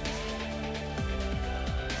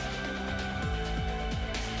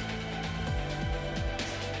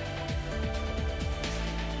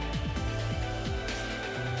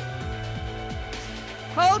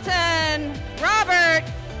 Colton Robert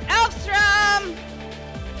Elfstrom.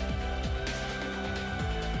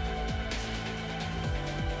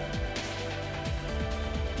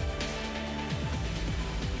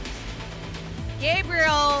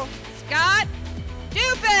 Gabriel Scott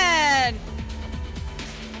Dubin.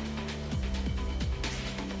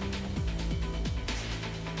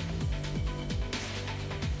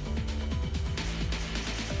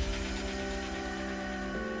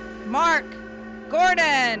 Mark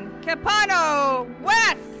Gordon Capano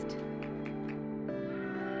West.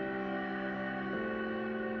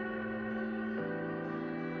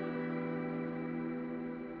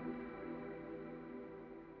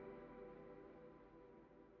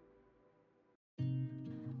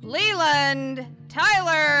 Leland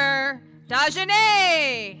Tyler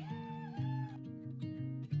Dagenet.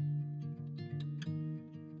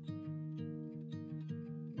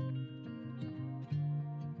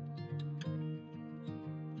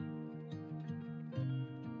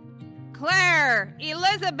 Claire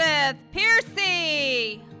Elizabeth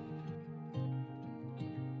Piercy.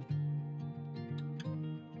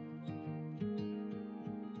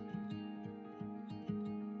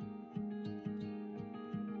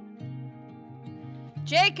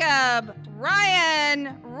 Jacob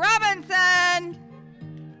Ryan Robinson.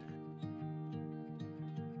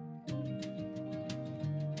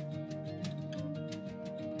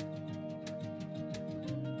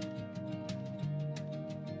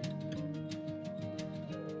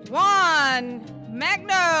 Juan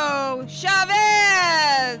Magno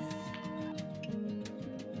Chavez.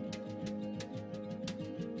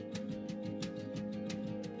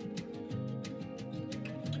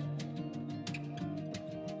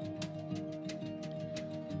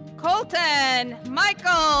 Colton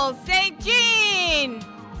Michael St. Jean.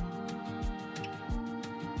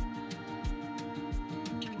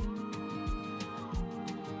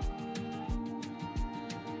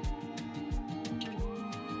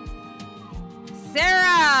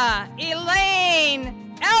 Sarah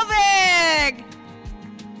Elaine Elvig.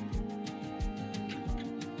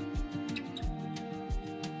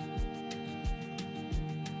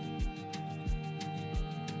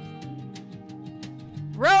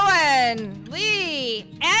 Rowan Lee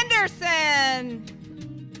Anderson.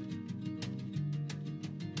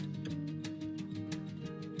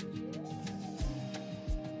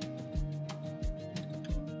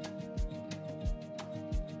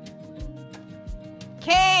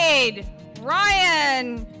 Cade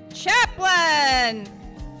Ryan Chaplin.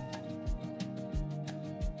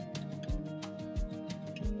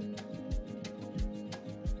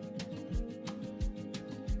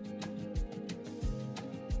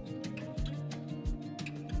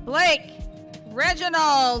 Blake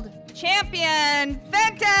Reginald Champion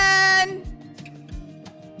Fenton.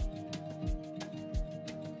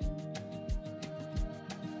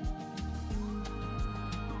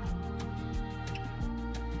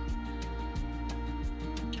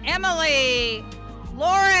 Emily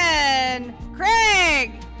Lauren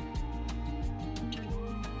Craig.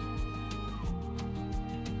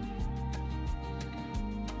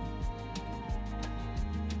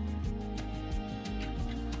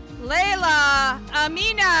 Layla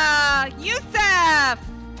Amina Youssef.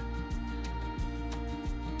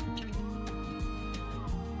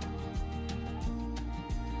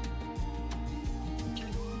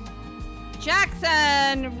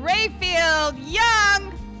 Jackson Rayfield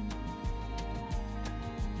Young.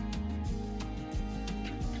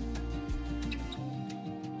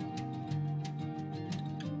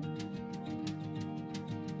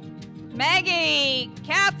 Maggie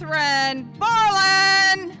Catherine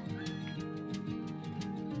Borland.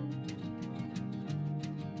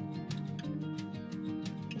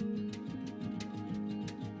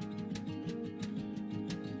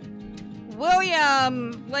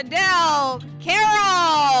 William Liddell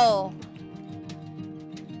Carroll.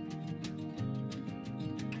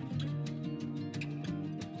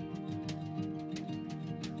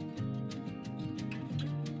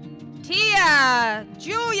 Tia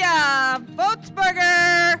Julia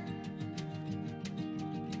Votsberger.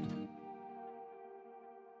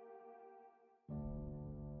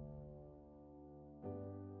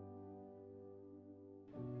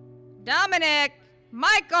 Dominic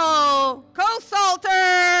Michael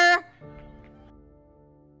Kosalter.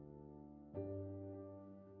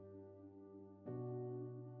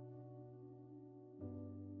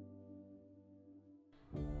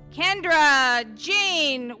 Kendra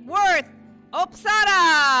Jean Worth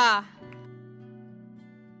Opsara.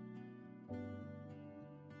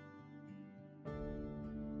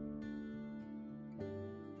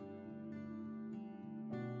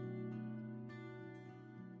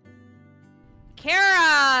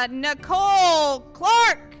 Kara Nicole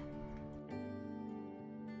Clark.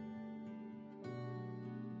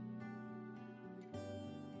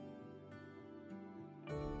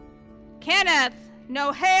 Kenneth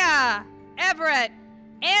Nohea Everett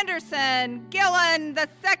Anderson Gillen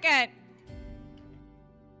II.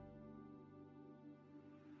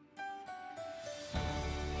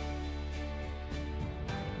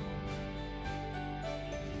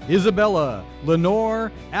 Isabella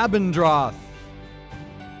Lenore Abendroth.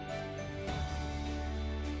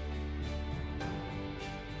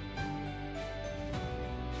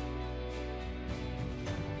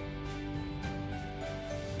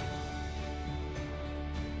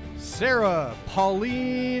 Sarah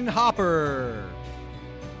Pauline Hopper.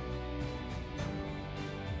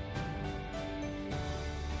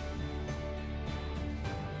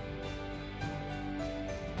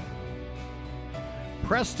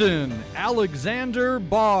 Preston Alexander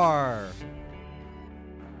Barr.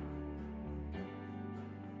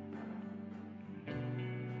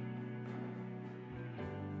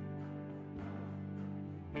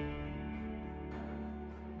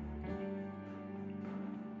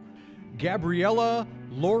 Gabriella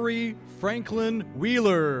Lori Franklin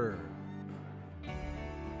Wheeler.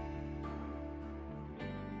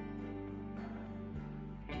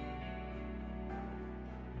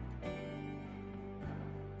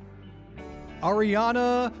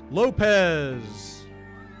 Ariana Lopez.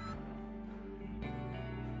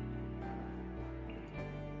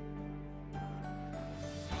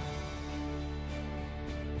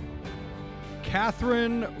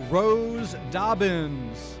 Catherine Rose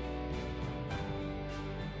Dobbins.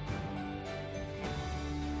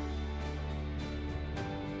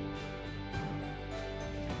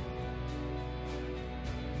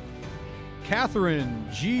 Catherine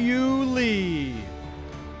G.U. Lee.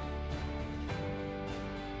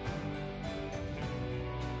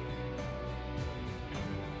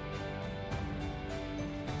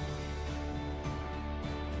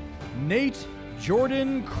 Nate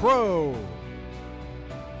Jordan Crow.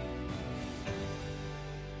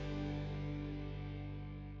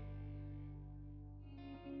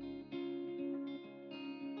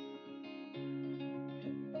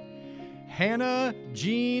 Hannah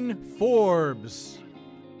Jean Forbes.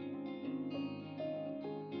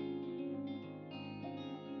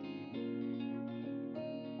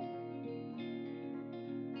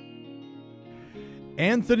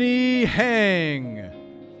 Anthony Hang.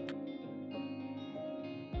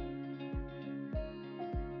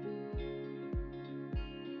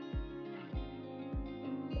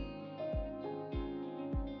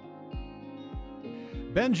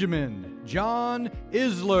 Benjamin John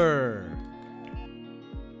Isler.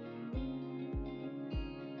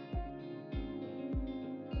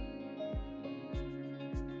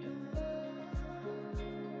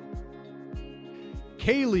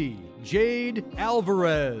 Kaylee Jade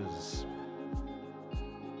Alvarez.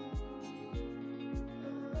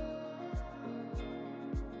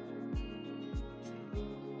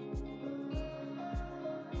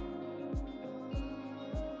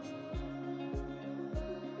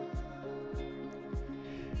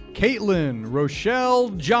 Caitlin Rochelle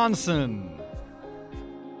Johnson.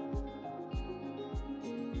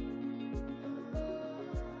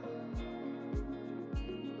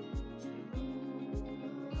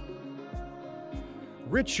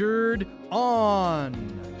 Richard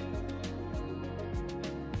On.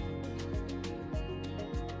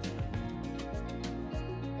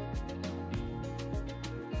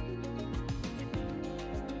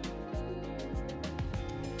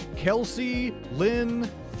 Kelsey Lynn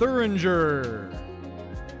Thuringer.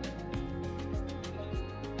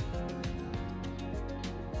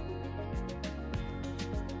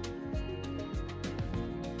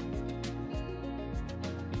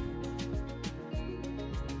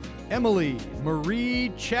 Emily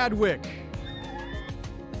Marie Chadwick.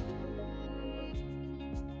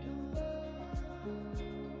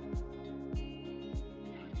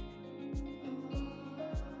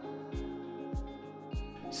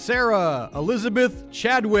 Sarah Elizabeth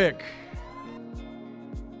Chadwick.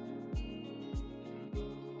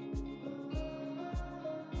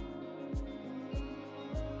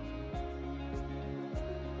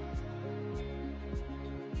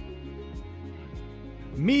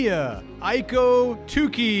 Mia Aiko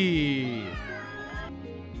Tukey.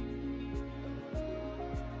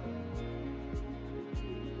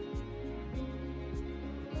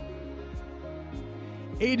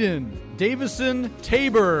 Aiden Davison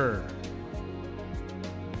Tabor.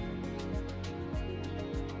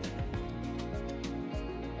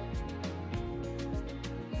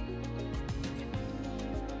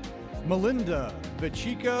 Melinda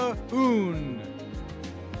Vachika Oon.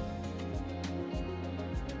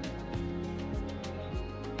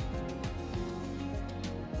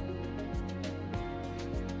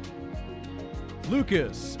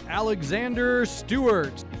 Lucas Alexander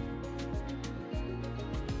Stewart.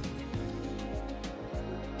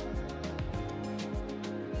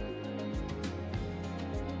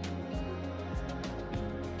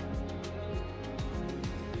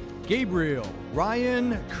 Gabriel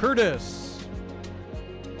Ryan Curtis.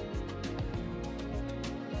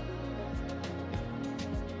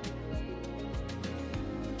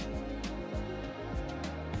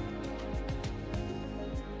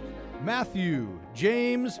 Matthew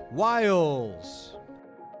James Wiles.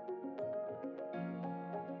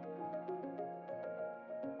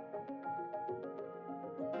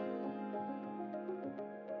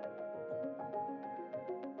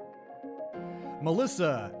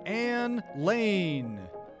 Melissa Ann Lane.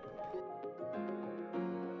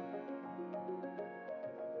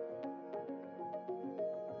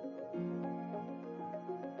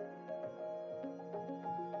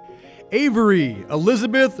 Avery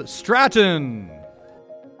Elizabeth Stratton.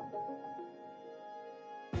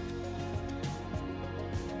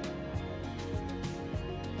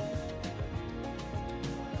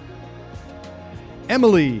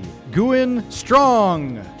 Emily Gwyn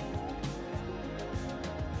Strong.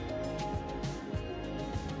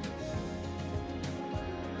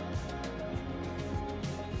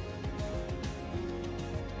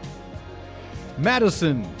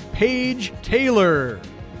 Madison Paige Taylor.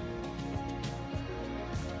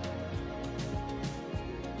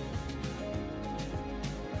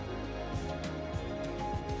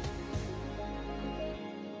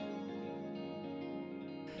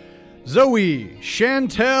 Zoe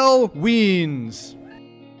Chantel Weens.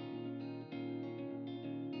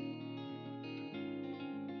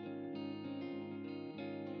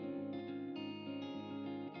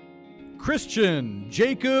 Christian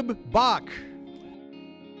Jacob Bach.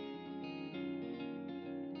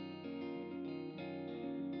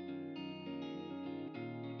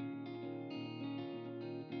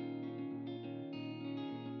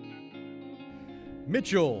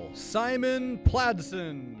 Mitchell Simon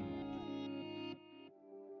Pladson.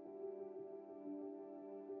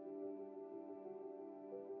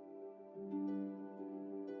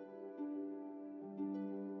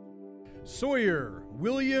 Sawyer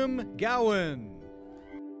William Gowan.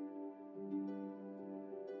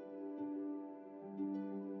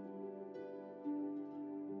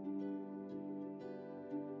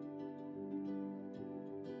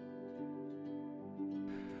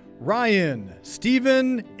 Ryan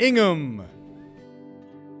Stephen Ingham.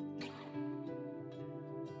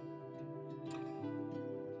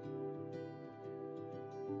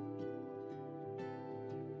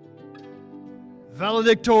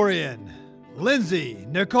 Valedictorian Lindsay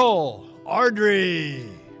Nicole Ardrey.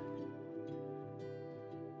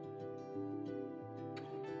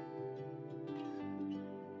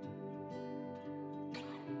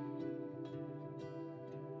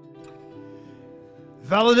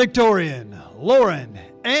 Valedictorian Lauren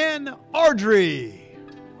Ann Ardrey.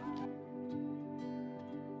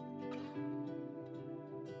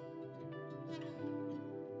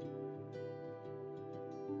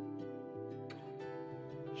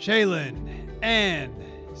 Shaylin and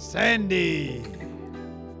Sandy.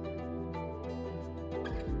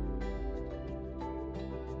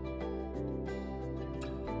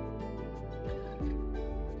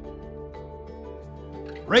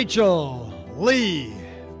 Rachel Lee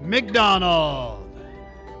McDonald.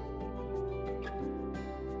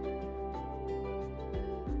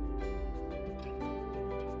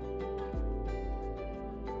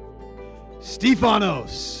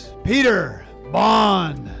 Stefanos Peter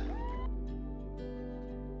Bond.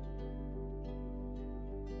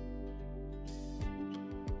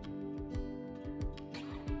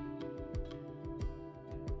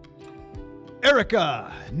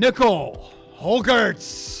 Erica Nicole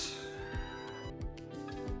Holgertz.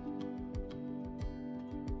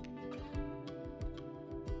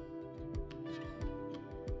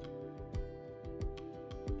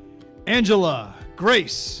 Angela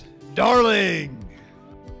Grace Darling.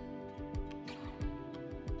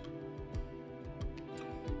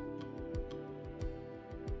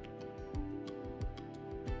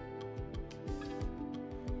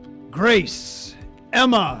 Grace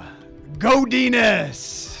Emma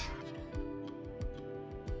Godinez.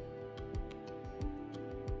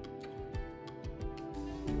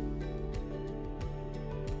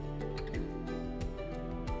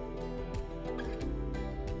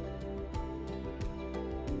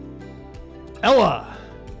 Ella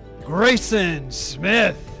Grayson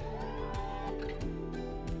Smith.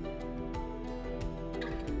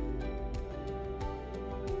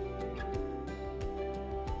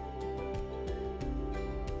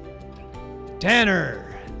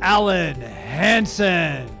 Tanner Allen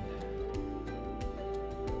Hansen.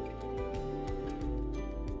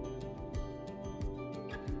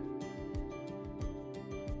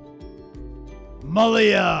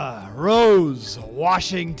 Malia Rose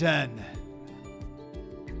Washington.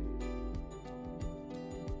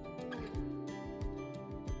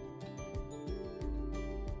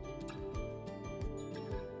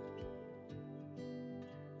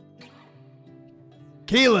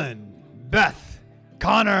 Keelan Beth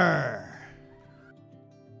Connor.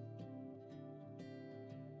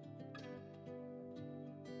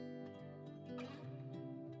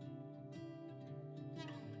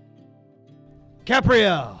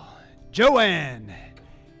 Capriel Joanne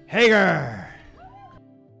Hager.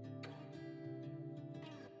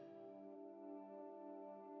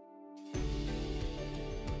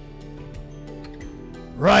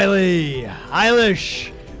 Riley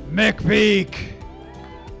Eilish McPeak.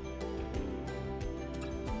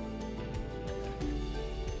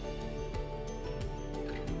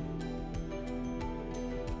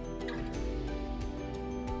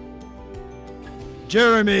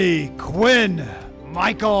 Jeremy Quinn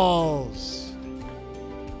Michaels.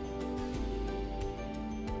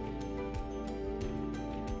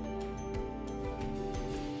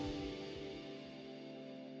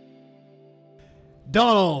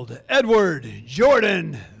 Donald Edward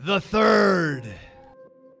Jordan III.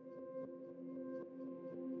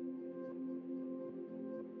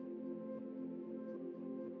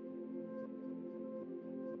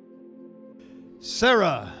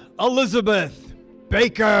 Sarah Elizabeth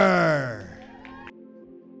Baker.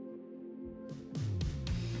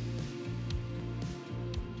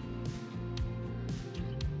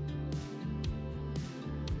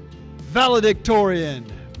 Valedictorian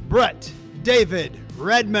Brett David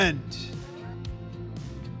Redmond.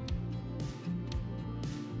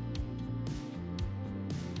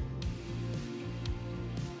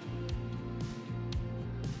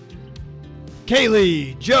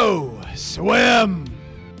 Kaylee Joe Swim.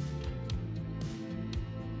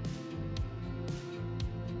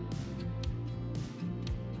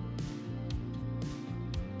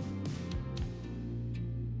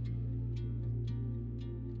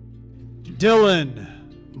 Dylan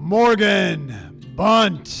Morgan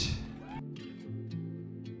Bunt.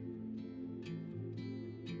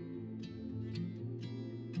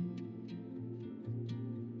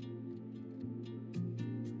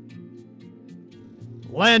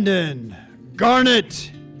 Landon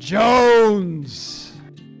Garnett Jones.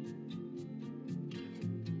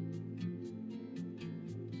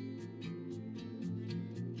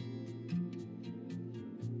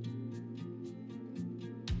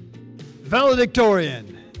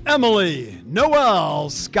 Valedictorian Emily Noel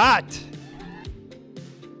Scott.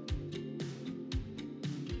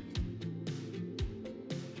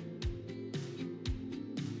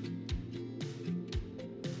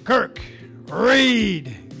 Kirk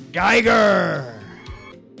Reed Geiger.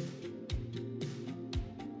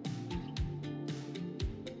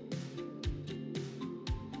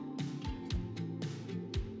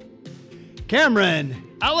 Cameron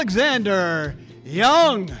Alexander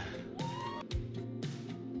Young.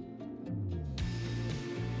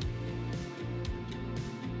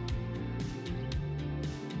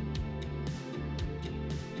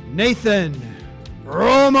 Nathan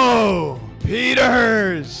Romo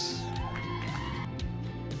Peters.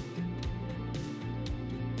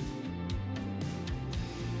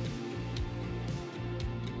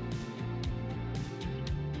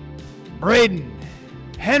 Braden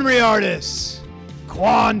Henry Artis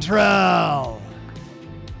Quantrell.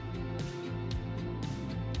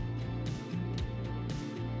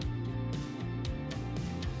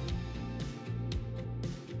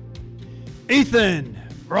 Ethan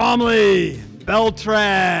Bromley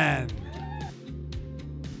Beltran.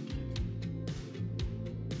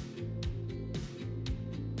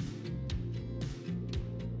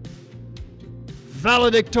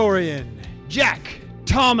 Valedictorian Jack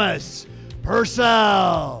Thomas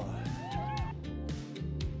Purcell.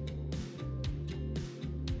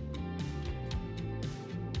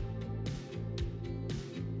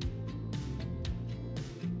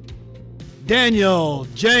 Daniel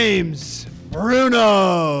James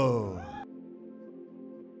Bruno.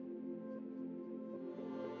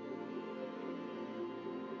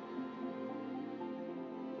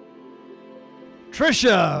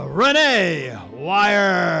 Trisha Renee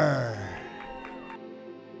Wire.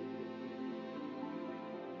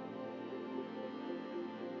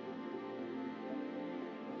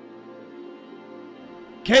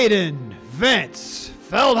 Caden Vance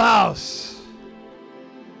Feldhaus.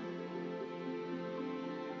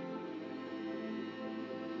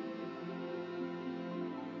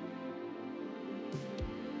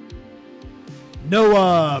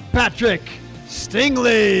 Noah Patrick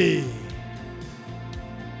Stingley.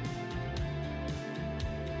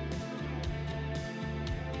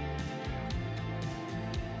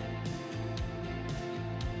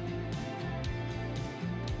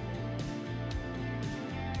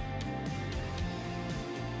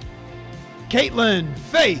 Caitlin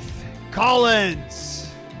Faith Collins.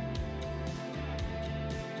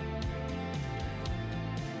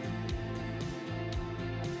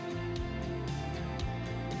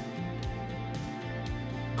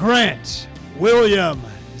 Grant William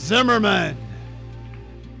Zimmerman.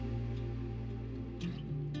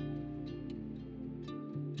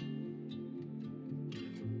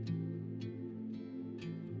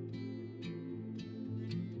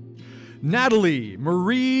 Natalie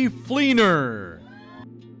Marie Fleener.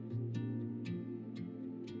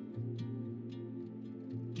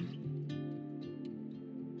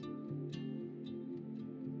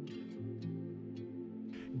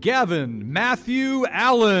 Gavin Matthew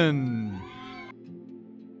Allen.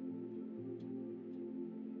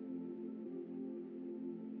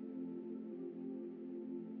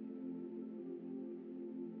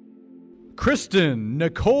 Kristen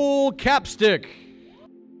Nicole Capstick.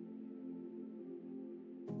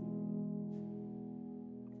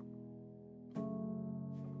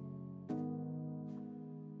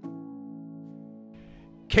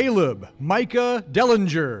 Caleb Micah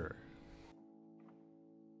Dellinger.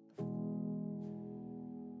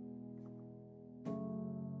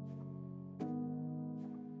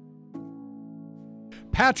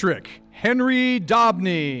 Patrick Henry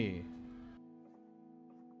Dobney.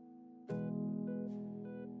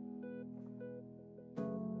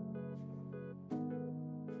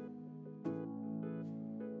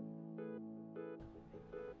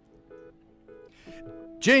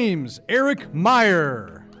 James Eric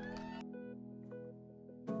Meyer.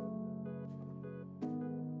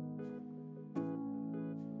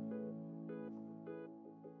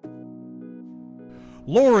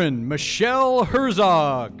 Lauren Michelle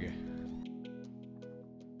Herzog.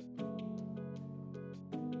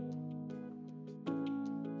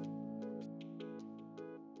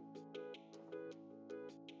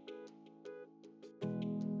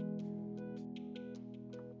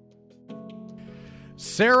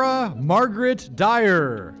 Sarah Margaret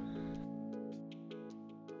Dyer.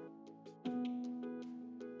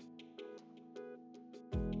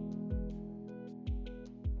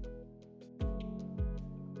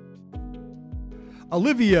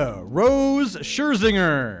 Olivia Rose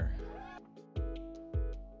Scherzinger.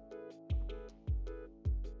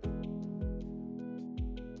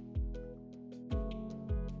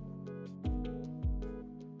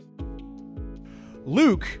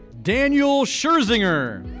 Luke Daniel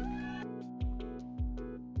Scherzinger.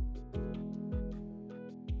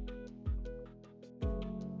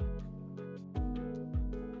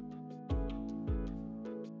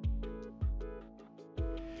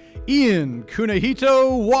 Ian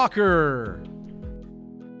Kunahito Walker.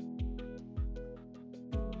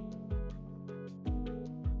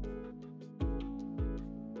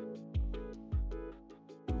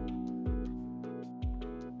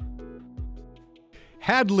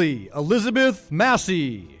 Hadley Elizabeth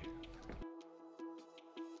Massey.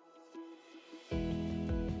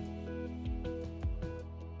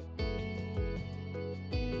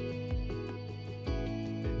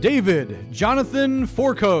 David Jonathan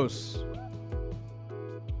Forkos.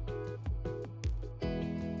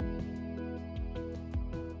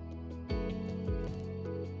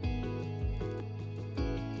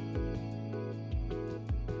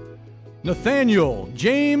 Nathaniel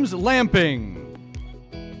James Lamping.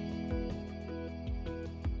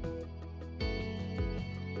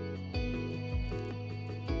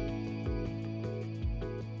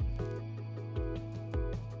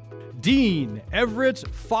 Dean Everett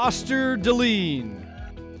Foster Deline.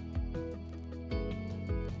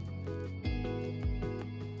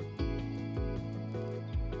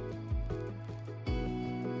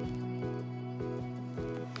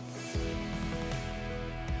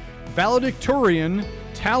 Valedictorian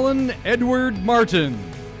Talon Edward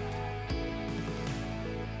Martin.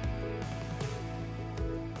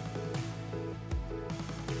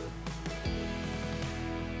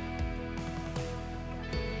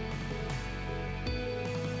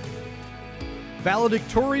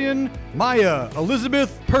 Valedictorian Maya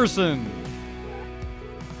Elizabeth Person.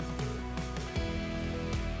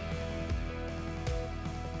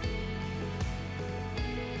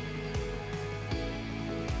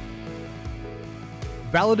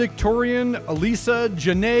 Valedictorian Elisa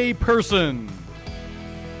Janae Person.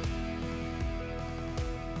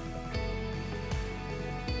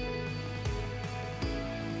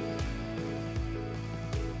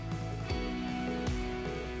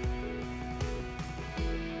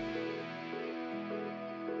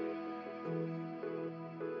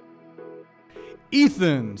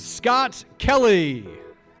 Ethan Scott Kelly.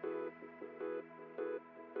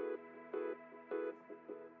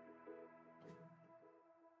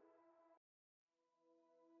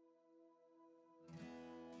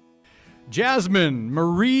 Jasmine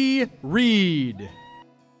Marie Reed.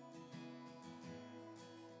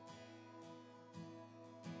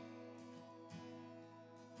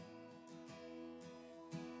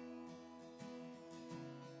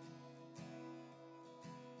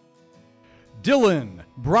 Dylan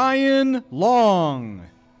Brian Long.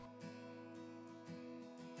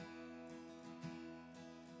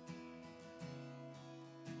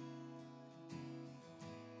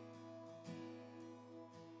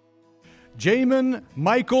 Jamin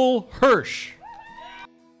Michael Hirsch.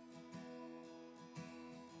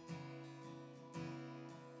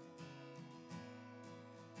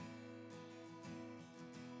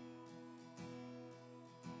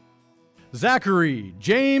 Zachary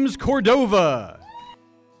James Cordova.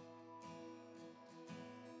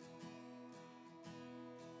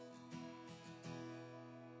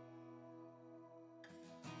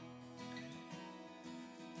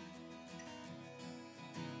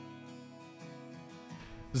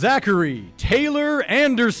 Zachary Taylor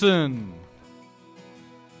Anderson.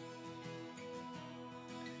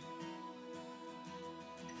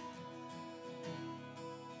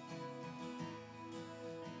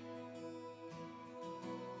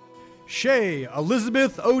 Shay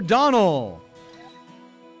Elizabeth O'Donnell.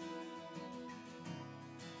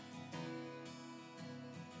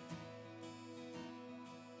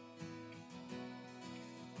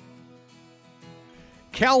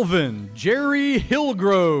 Calvin Jerry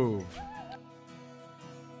Hillgrove.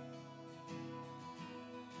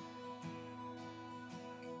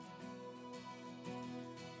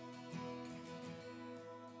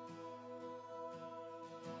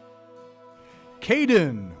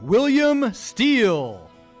 Caden William Steele.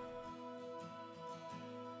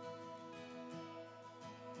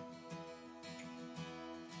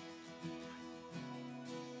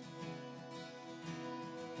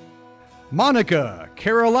 Monica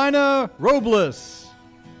Carolina Robles.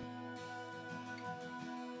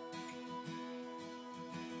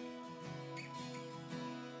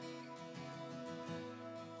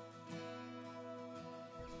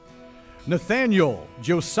 Nathaniel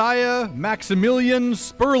Josiah Maximilian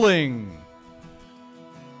Sperling.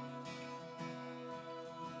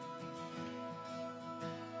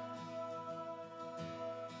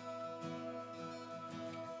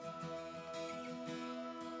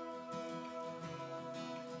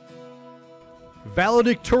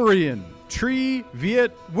 Valedictorian Tri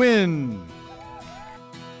Viet Nguyen.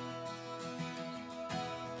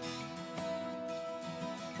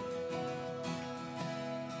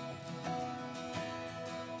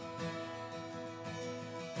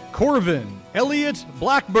 Corvin Elliott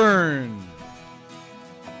Blackburn.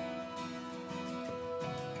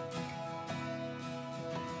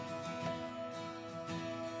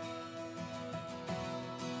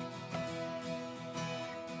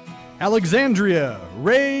 Alexandria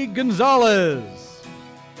Ray Gonzalez.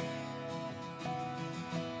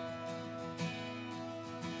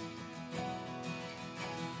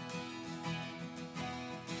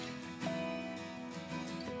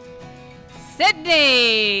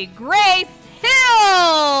 Sydney Grace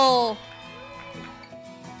Hill.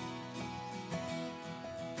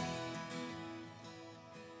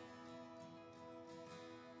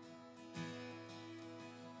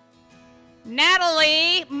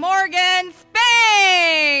 Natalie Morgan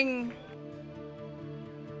Spang.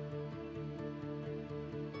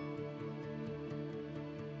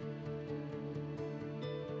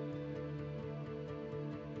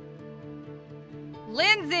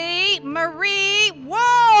 Lindsay Marie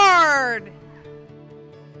Ward.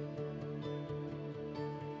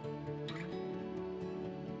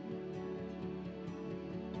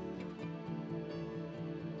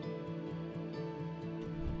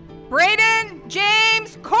 Braden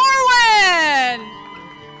James Corwin.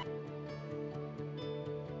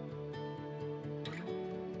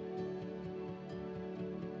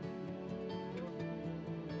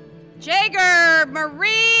 Jager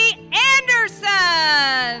Marie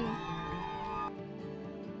Anderson.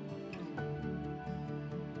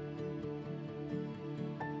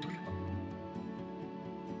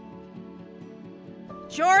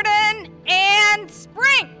 Jordan Ann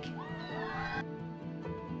Sprink.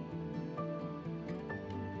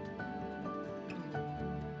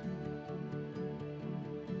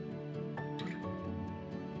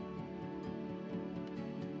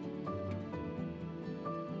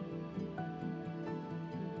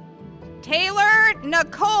 Taylor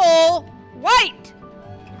Nicole White.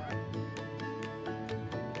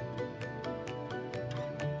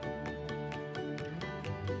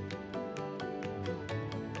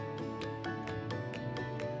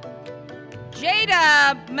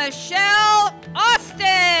 Jada Michelle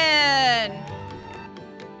Austin.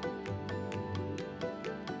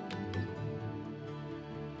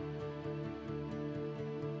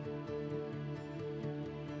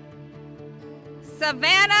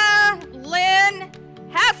 Savannah Lynn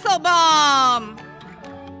Hasselbaum.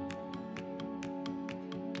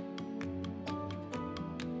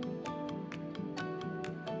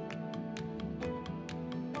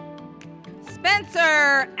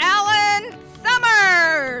 Spencer Allen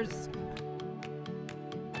Summers.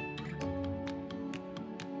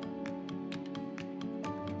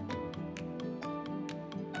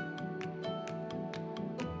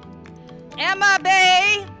 Emma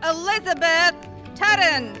Bay Elizabeth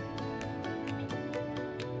Tutton.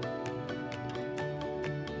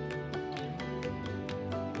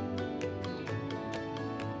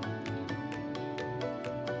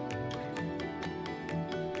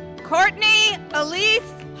 Courtney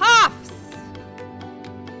Elise Hoffs.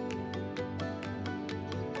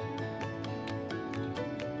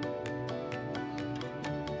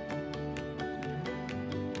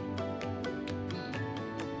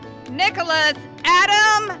 Nicholas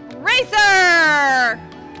Adam Racer.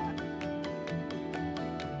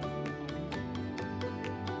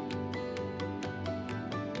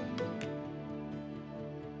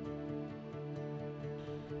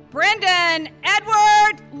 Brendan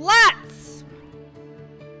Edward Lutz.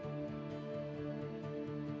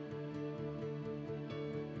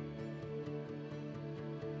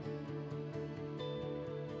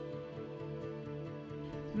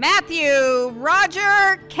 Matthew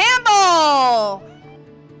Roger Campbell.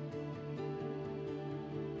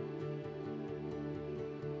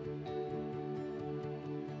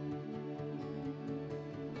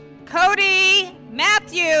 Cody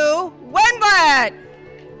Matthew Winblett.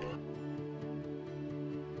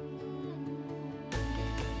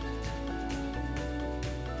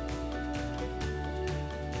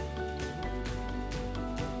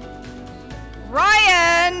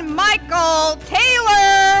 Ryan Michael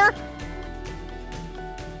Taylor.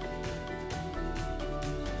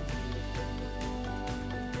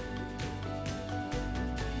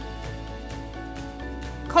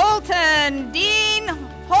 Colton Dean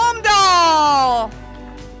Holmdahl.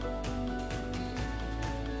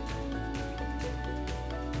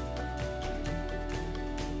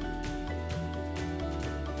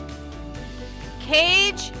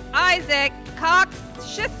 Cage Isaac Cox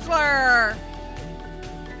Schisler.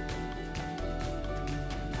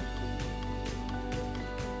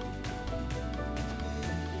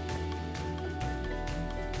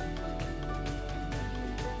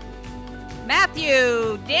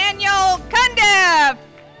 Matthew Daniel Cundiff.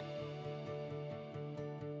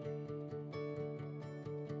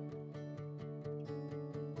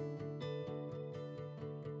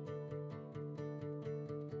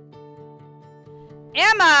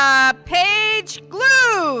 Emma Paige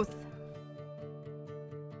Gluth.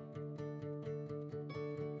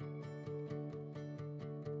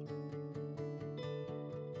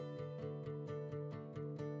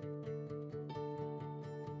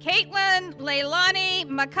 Caitlin Leilani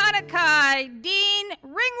McConaughey Dean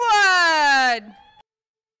Ringwood.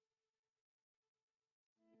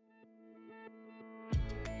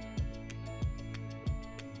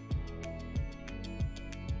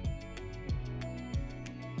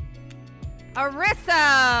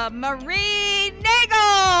 Arissa Marie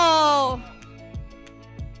Nagel.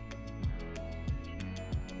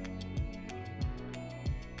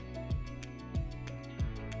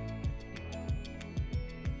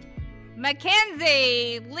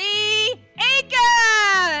 Mackenzie Lee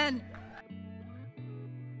Aiken.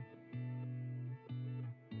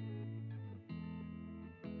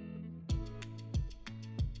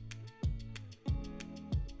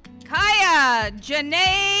 Kaya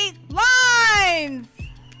Janae Lines.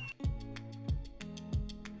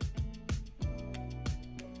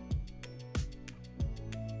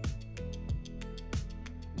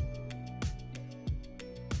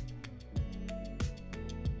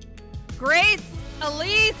 Grace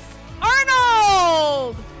Elise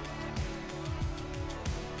Arnold.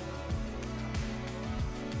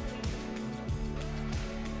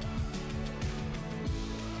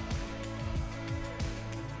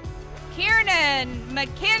 Kiernan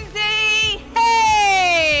Mackenzie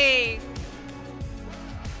Hay.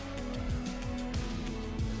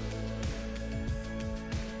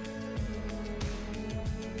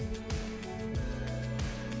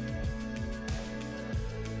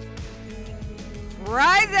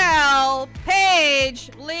 Rizel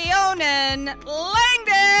Paige Leonin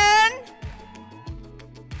Langdon.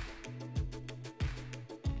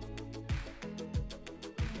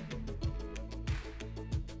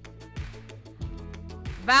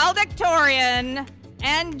 Valedictorian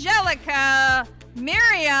Angelica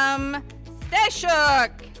Miriam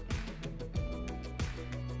Steshuk.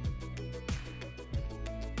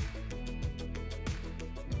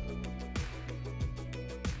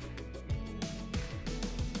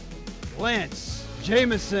 Lance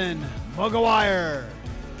Jameson Mugawire.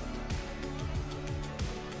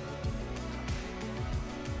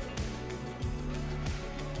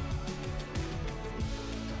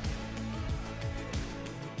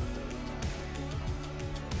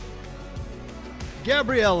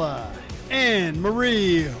 Gabriella Anne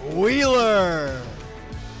Marie Wheeler.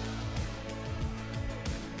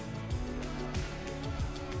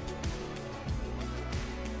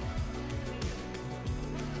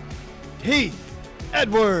 Heath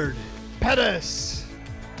Edward Pettis.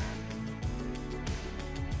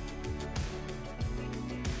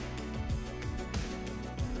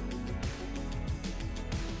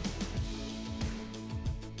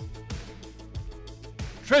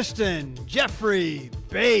 Tristan Jeffrey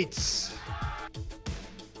Bates.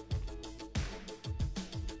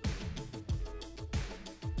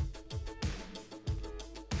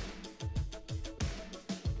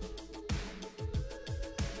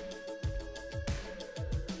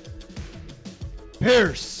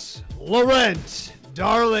 Pierce Laurent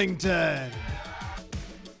Darlington.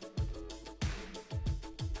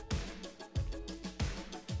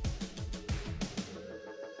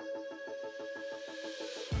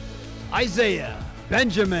 Isaiah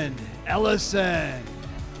Benjamin Ellison.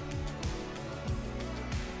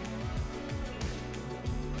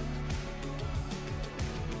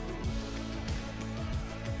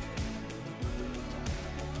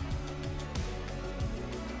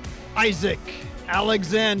 Isaac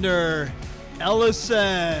Alexander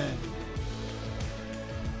Ellison.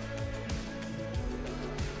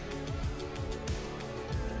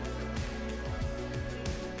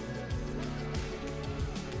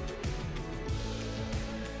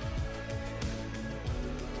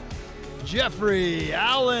 Jeffrey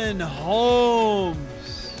Allen Holmes.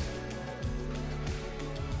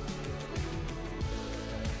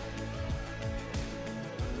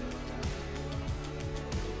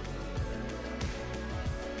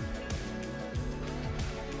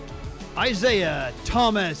 Isaiah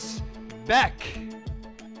Thomas Beck.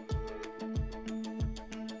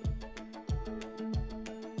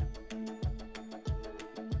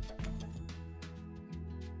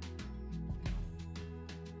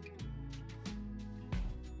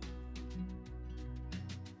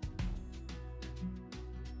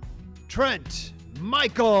 Trent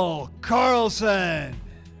Michael Carlson.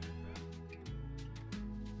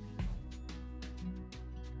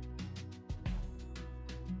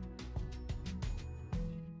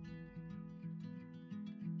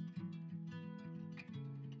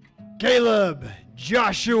 Caleb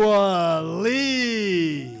Joshua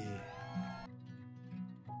Lee.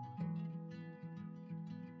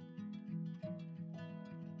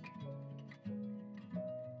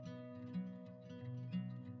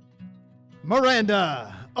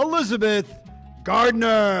 Miranda Elizabeth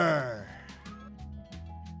Gardner.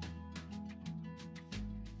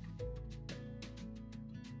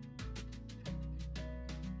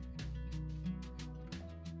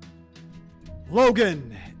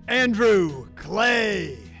 Logan Andrew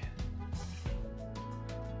Clay.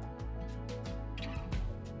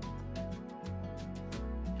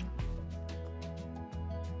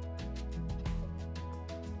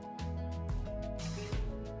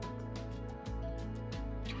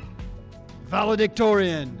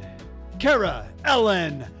 Valedictorian, Kara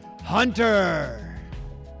Ellen Hunter.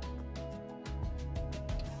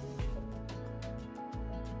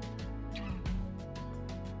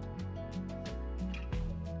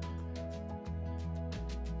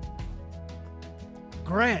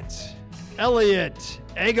 Grant Elliott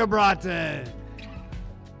Egebraten.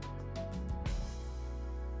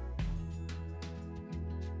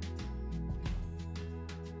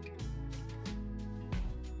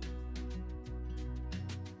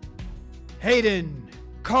 Hayden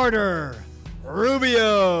Carter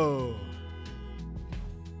Rubio.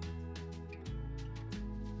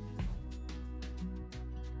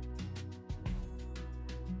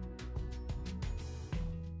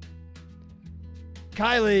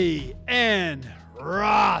 Kylie Ann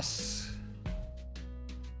Ross.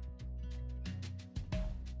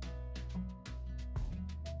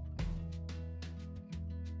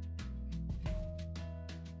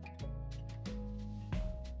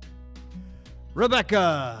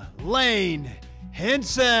 Rebecca Lane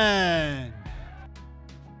Henson.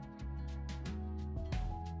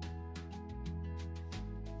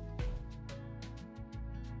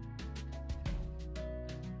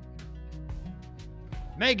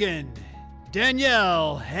 Megan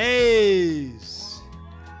Danielle Hayes.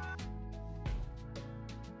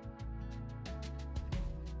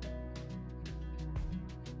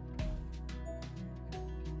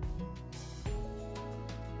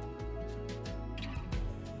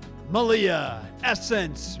 Malia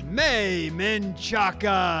Essence May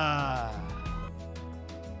Menchaca.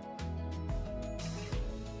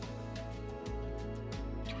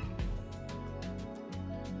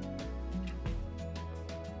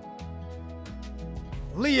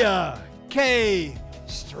 Leah K.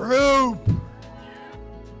 Stroop.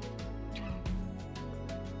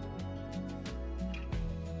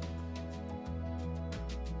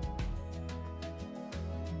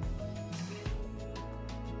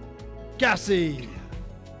 Cassie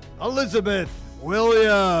Elizabeth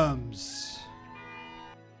Williams.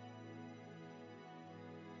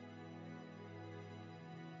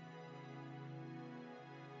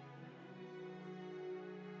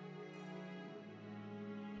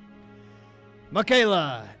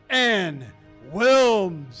 Michaela Ann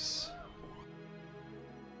Wilms.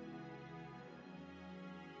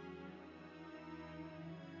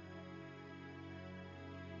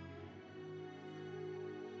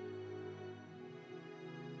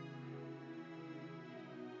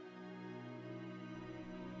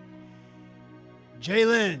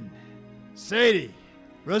 Jalen Sadie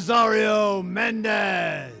Rosario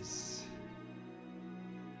Mendez.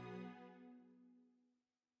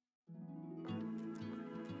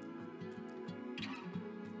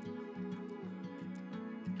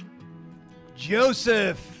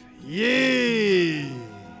 Joseph Yee.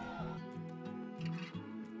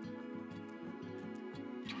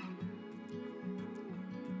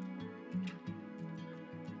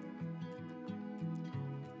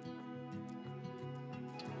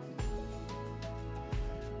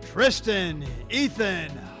 Tristan Ethan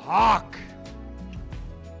Hawk.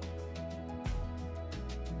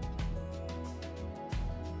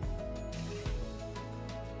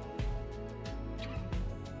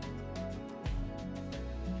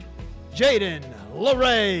 Jaden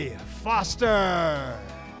LeRae Foster.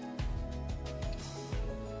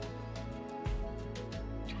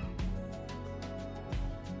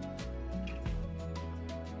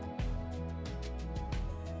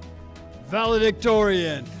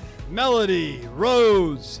 Valedictorian Melody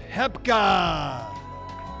Rose Hepka.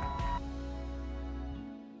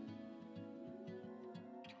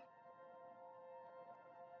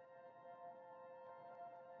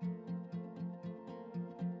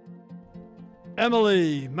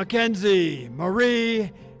 Emily Mackenzie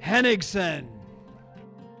Marie Henningsen.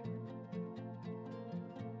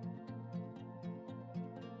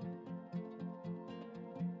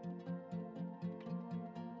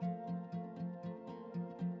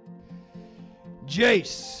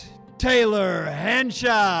 Jace Taylor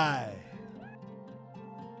Hanshai.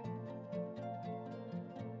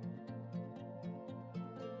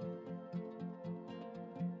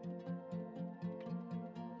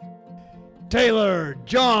 Taylor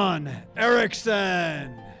John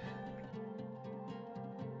Erickson.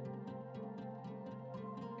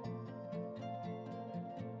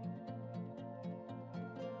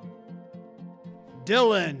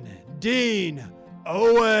 Dylan Dean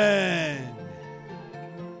Owen.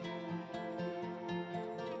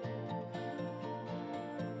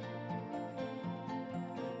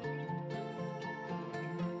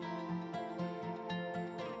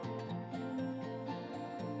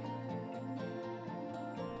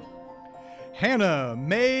 Hannah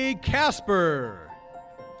Mae Casper.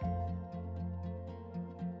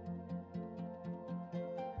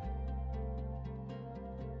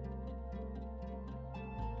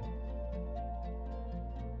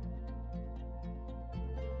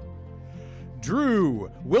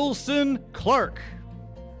 Drew Wilson Clark.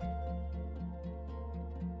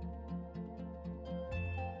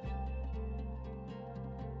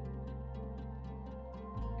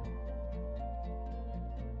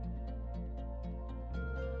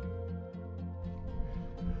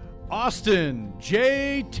 Austin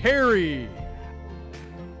J. Terry.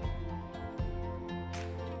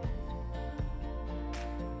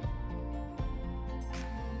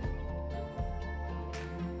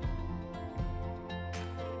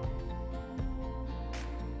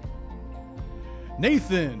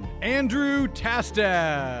 Nathan Andrew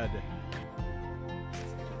Tastad.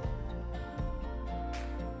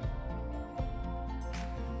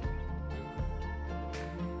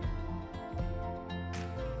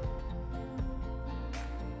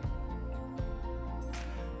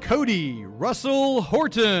 Cody Russell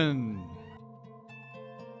Horton.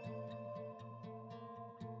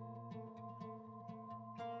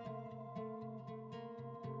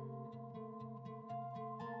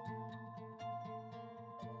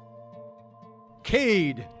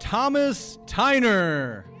 Cade Thomas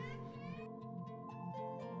Tyner.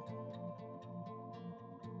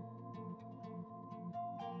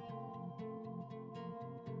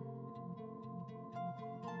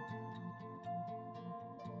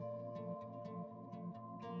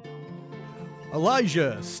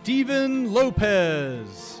 Elijah Stephen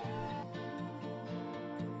Lopez.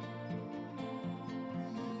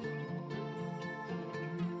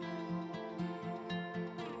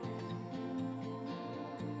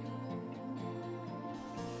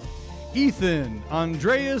 Ethan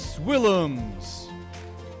Andreas Willems.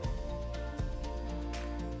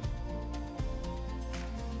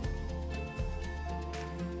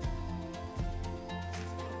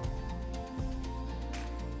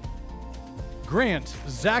 Grant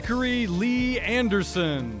Zachary Lee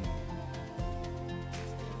Anderson.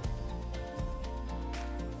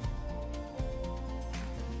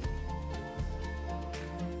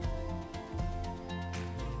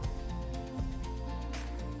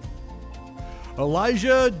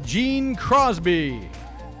 Elijah Jean Crosby.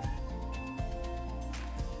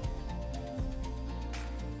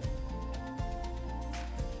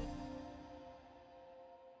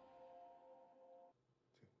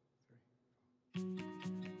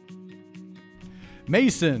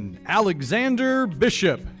 Mason Alexander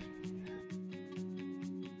Bishop.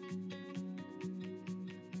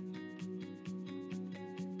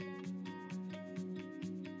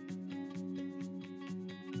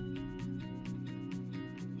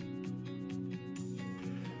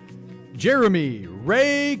 Jeremy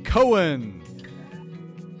Ray Cohen.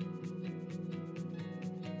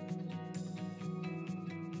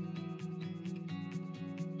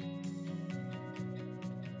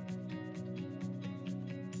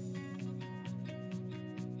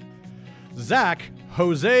 Zach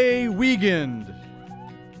Jose Wiegand.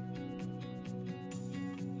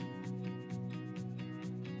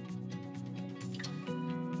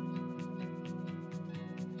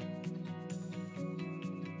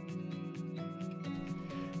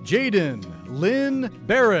 Jaden Lynn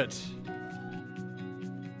Barrett.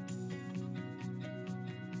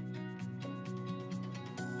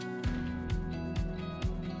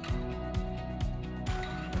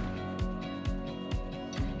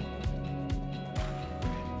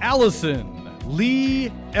 Allison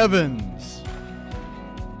Lee Evans.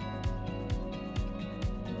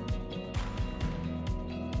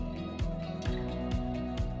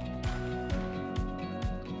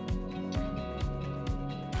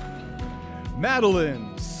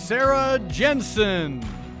 Madeline Sarah Jensen.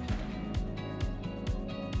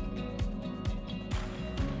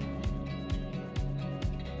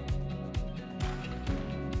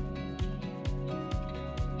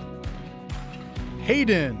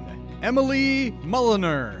 Hayden Emily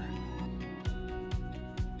Mulliner.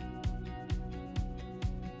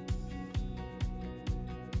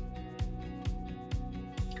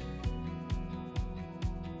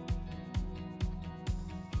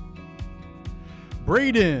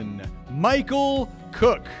 Braden Michael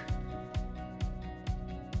Cook.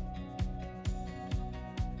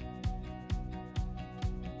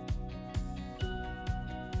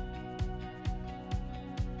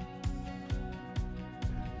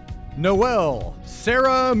 Noelle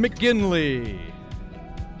Sarah McGinley.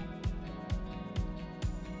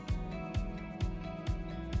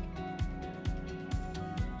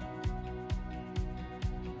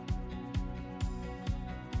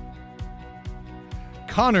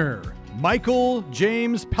 Connor Michael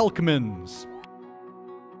James Pelkmans.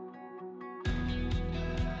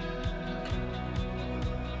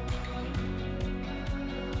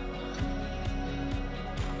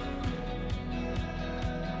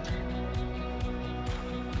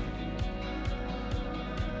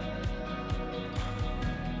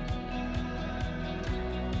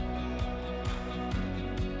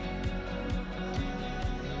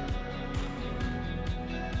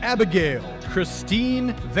 Abigail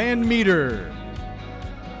Christine Van Meter.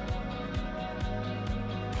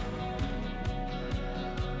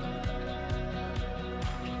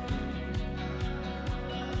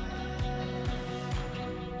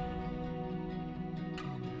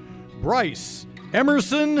 Bryce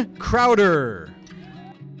Emerson Crowder.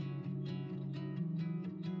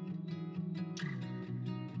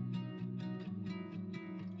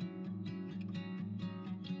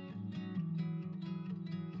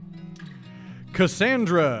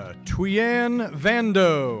 Cassandra Tuyen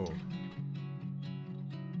Vando.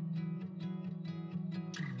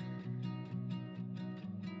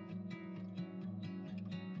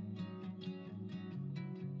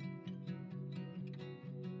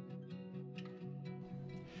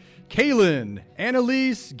 Kaylin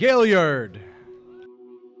Annalise Gaillard.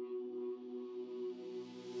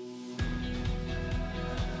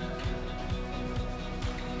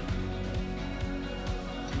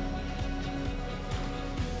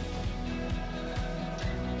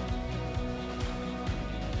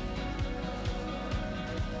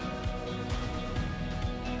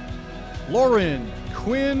 Lauren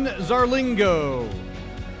Quinn Zarlingo.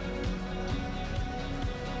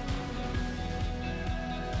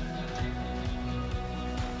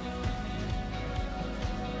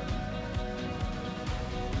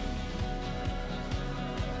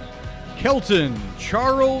 Kelton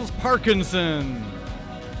Charles Parkinson.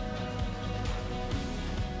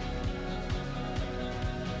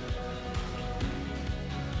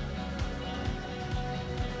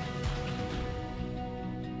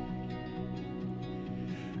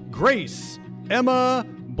 Grace Emma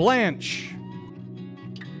Blanche.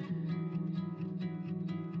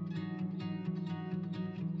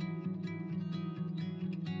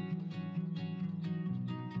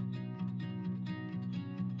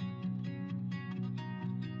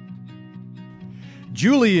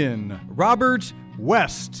 Julian Robert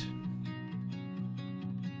West.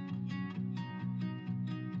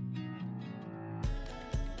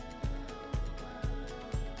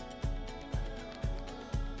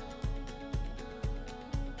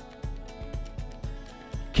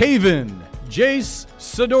 Caven Jace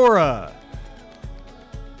Sedora.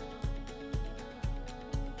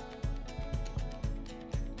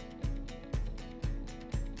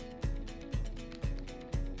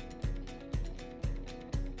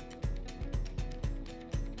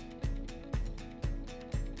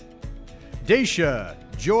 Daisha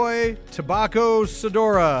Joy Tobacco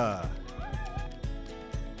Sedora.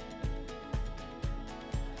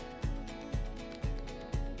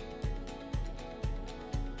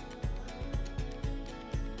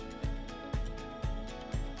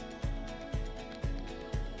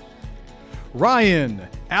 Ryan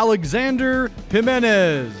Alexander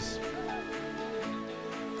Jimenez.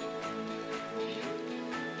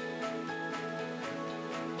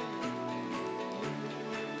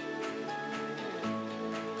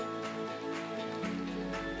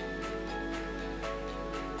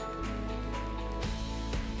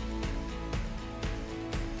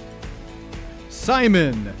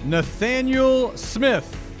 Simon Nathaniel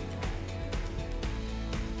Smith.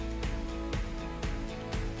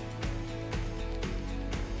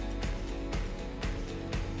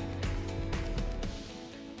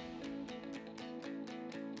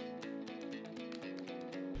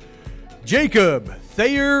 Jacob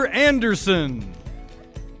Thayer Anderson.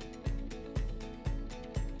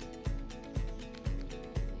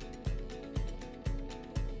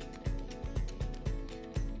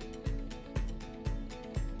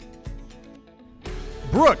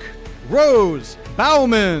 Brooke Rose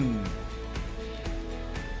Bauman.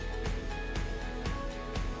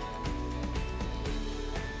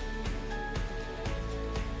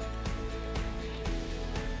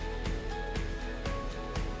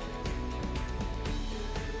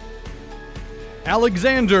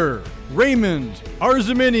 Alexander Raymond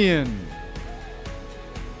Arzaminian.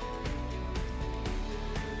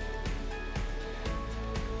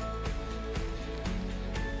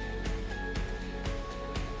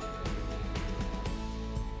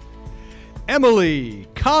 Emily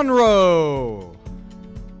Conroe.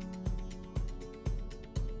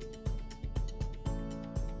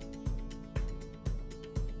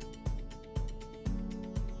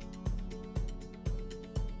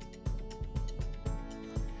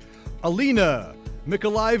 Alina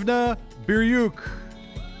Mikolaevna Biryuk.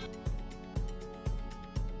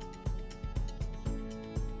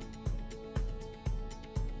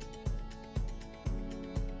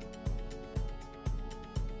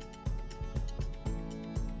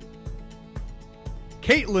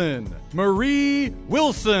 Caitlin Marie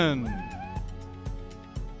Wilson.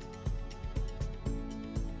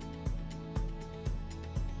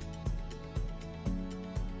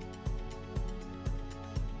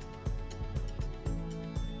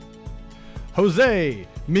 Jose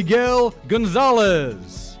Miguel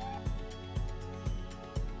Gonzalez.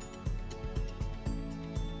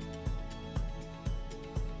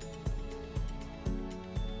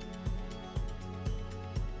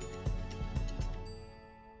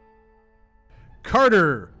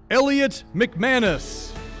 Carter Elliott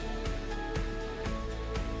McManus.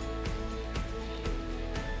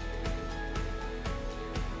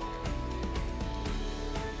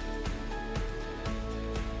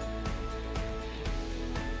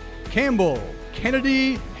 Campbell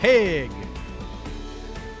Kennedy Haig.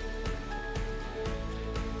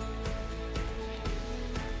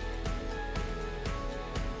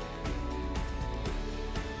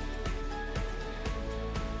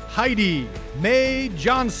 Heidi Mae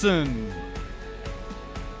Johnson.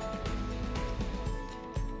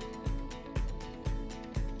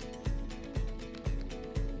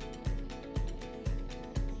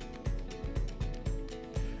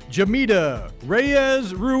 Jamita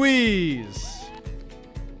Reyes Ruiz.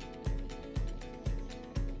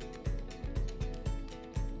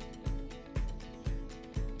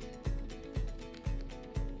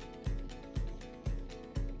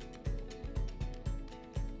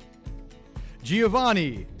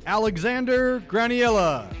 Giovanni Alexander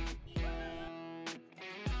Graniella.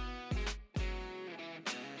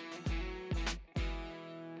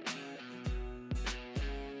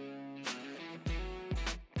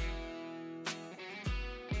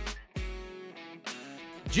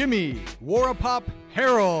 Jimmy Warapop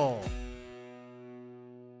Harrell.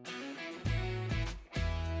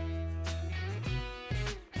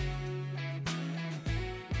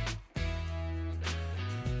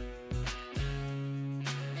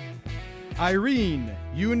 Irene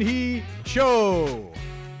Yoonhee Cho.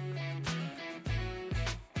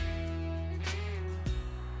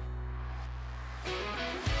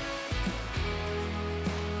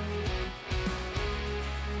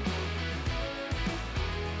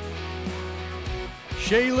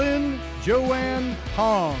 Shaylin Joanne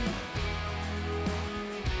Hong.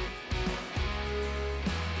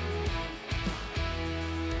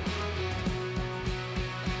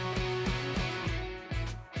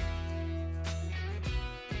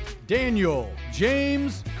 Daniel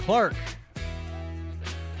James Clark.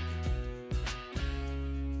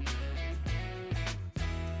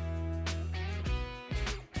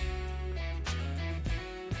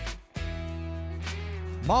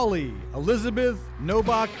 Molly Elizabeth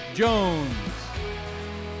Novak Jones.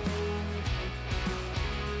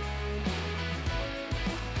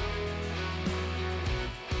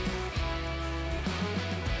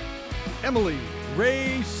 Emily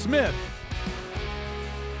Ray Smith.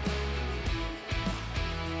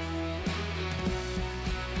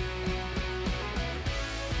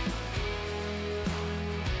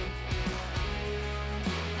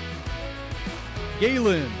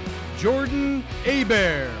 Galen Jordan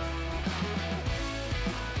Abear.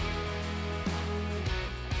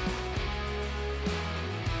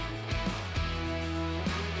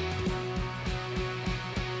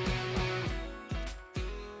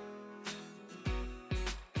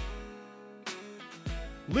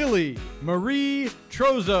 Lily Marie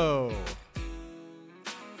Trozo.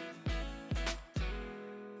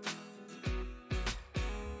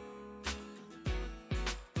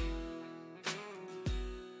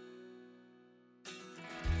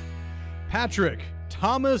 Patrick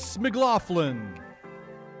Thomas McLaughlin.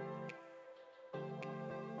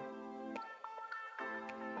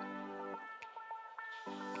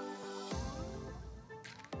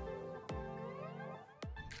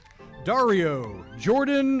 Dario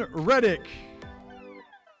Jordan Reddick.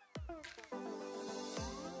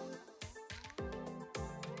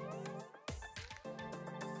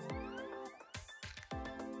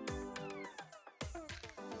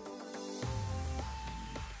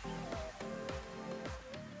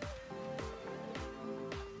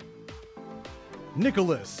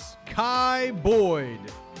 Nicholas Kai Boyd.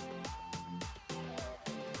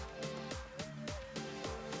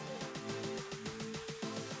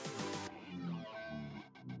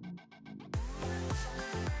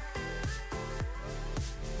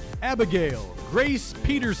 Abigail Grace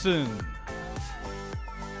Peterson.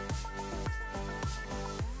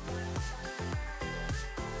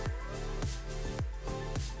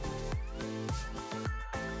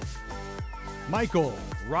 Michael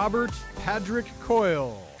Robert Padrick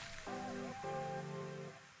Coyle.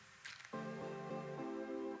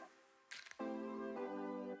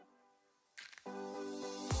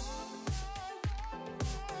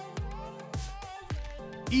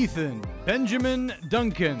 Ethan Benjamin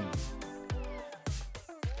Duncan.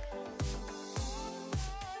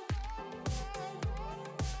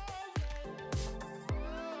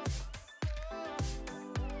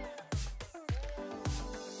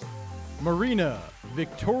 Marina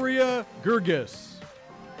Victoria Gurgis.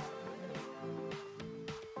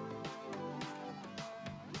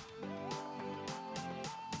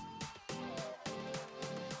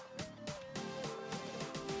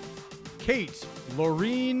 Kate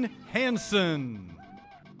Laureen Hansen.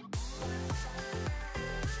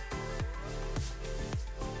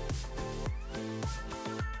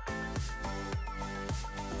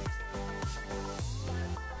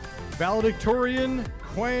 Valedictorian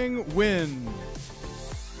Quang Nguyen.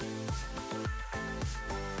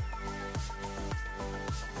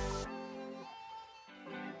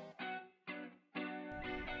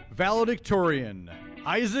 Valedictorian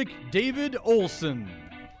Isaac David Olson.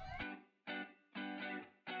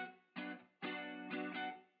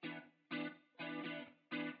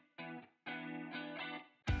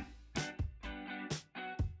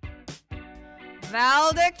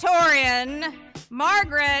 Valedictorian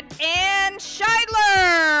Margaret Ann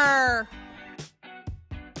Scheidler.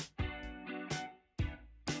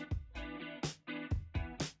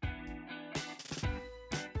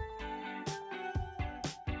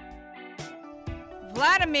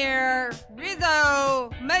 Vladimir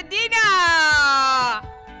Rizzo Medina.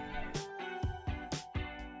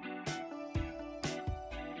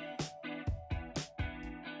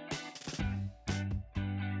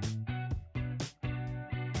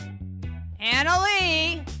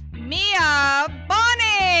 Annalie Mia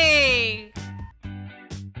Bonnie.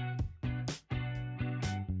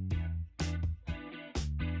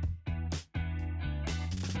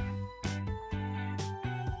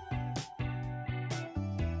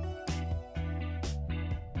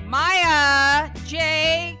 Maya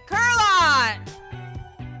J. Curlot.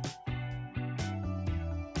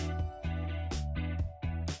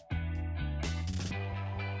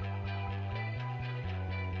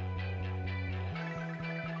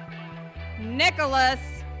 Nicholas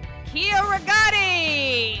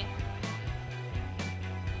Chiaragatti.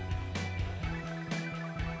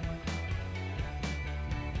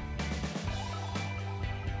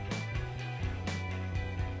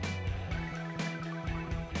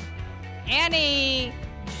 Annie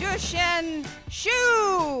Jushin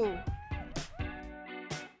Shu.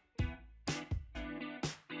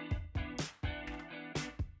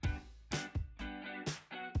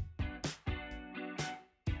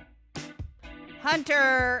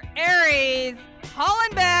 Hunter Aries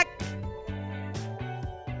Hollenbeck.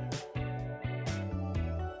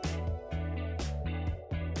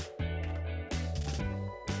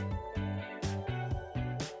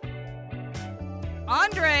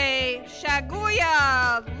 Andre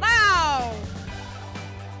Shaguya Lau.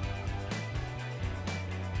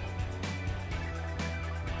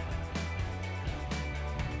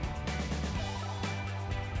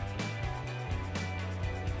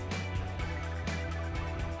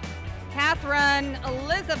 Catherine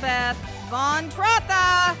Elizabeth Von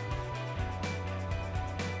Trotha.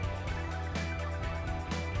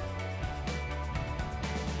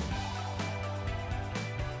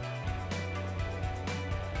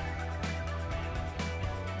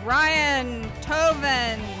 Ryan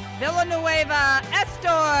Toven Villanueva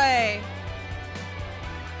Estoy.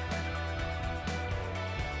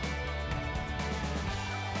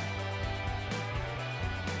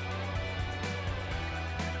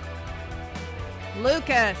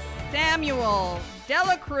 Lucas Samuel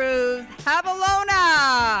Dela Cruz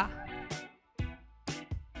Havalona.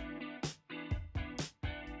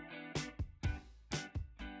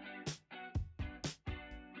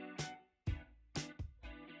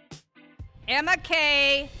 Emma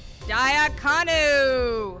K.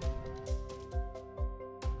 Diakanu.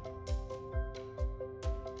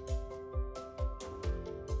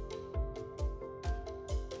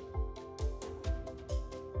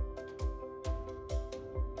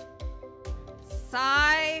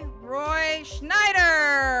 Cy Roy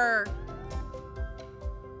Schneider.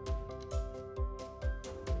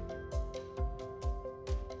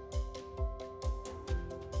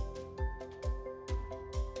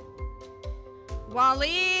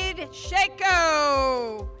 Waleed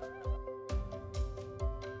Sheiko.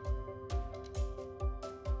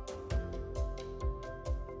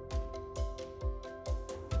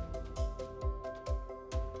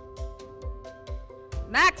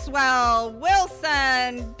 Maxwell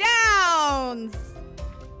Wilson Downs.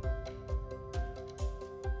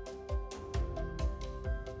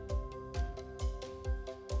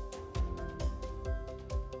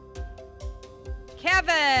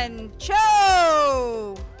 Kevin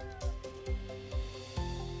Cho.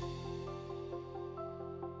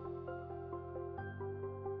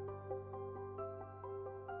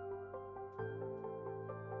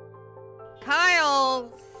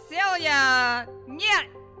 Kyle Celia Nyet.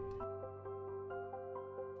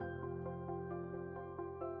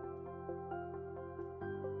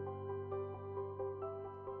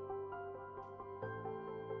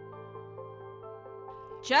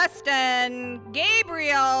 Justin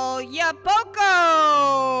Gabriel Yapoko.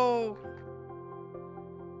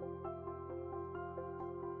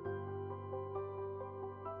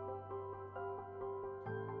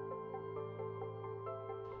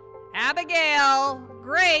 Abigail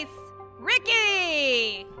Grace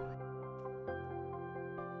Ricky.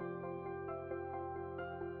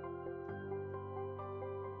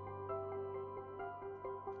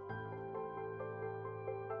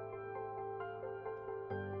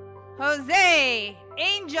 Jose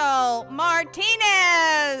Angel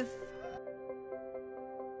Martinez.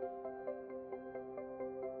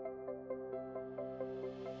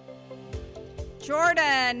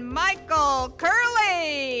 Jordan Michael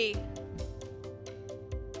Curley.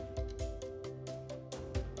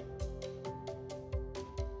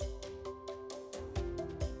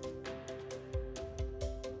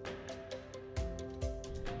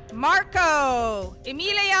 Marco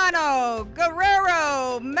Emiliano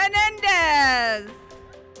Guerrero Menendez.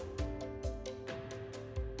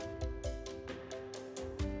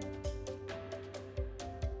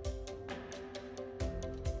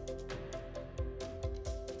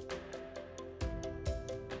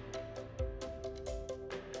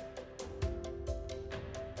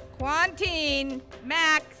 Quantine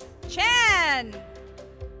Max Chen.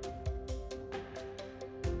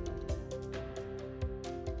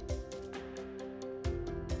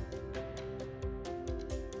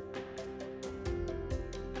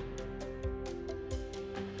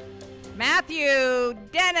 Matthew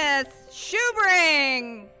Dennis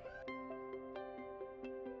Schubring.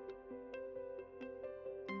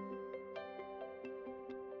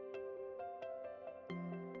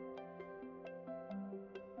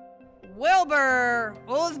 Wilbur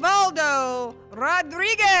Osvaldo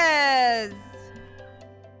Rodriguez.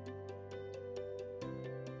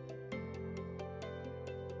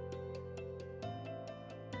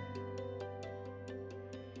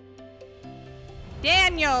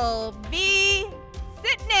 Daniel B.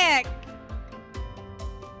 Sitnick.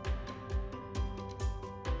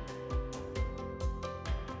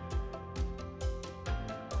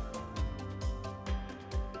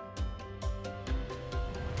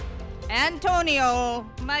 Antonio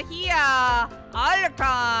Mejia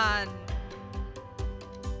Alarcon.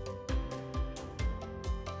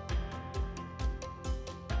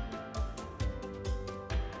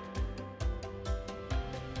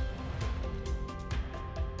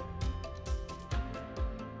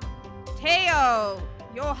 Teo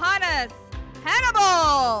Johannes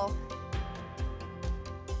Hannibal.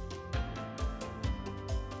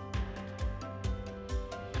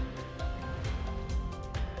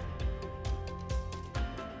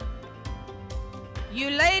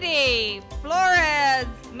 Eulady Flores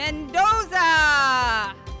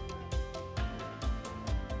Mendoza.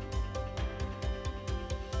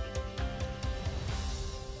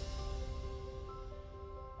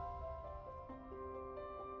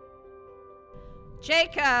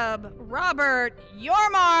 Jacob Robert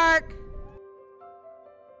Yormark.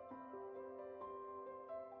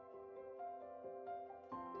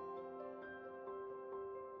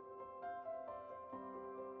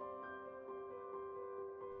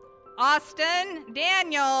 Austin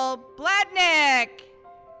Daniel Bladnick.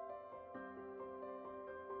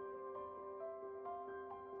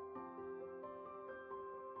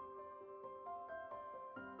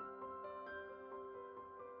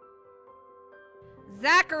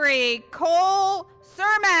 Zachary Cole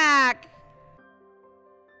Cermak.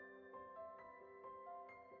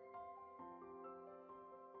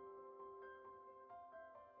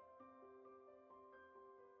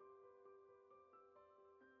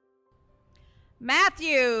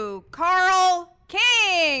 Matthew Carl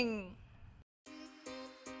King.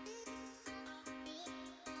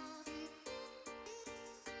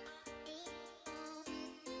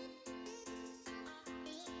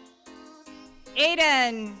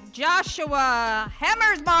 Aiden Joshua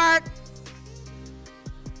Hammersmark.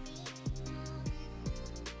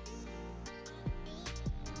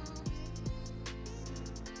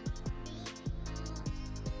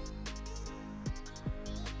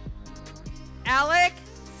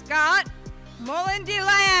 Scott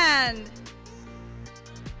Mullendeland.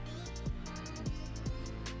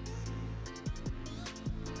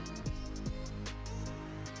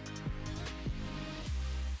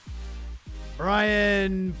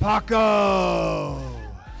 Brian Paco.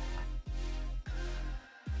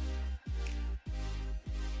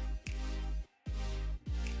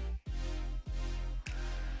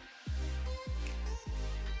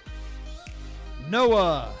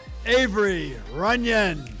 Noah Avery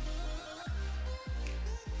Runyon.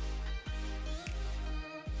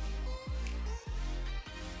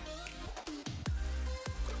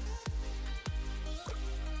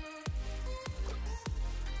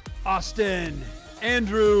 Austin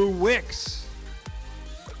Andrew Wicks.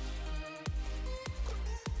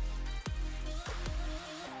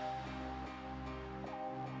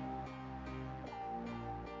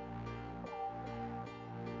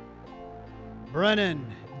 Brennan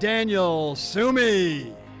Daniel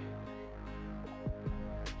Sumi.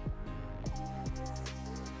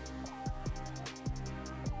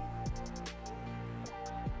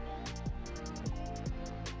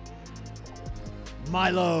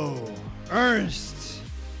 Milo Ernst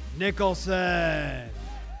Nicholson.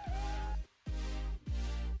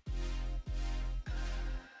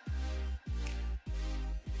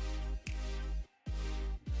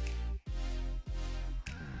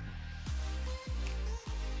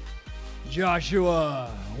 Joshua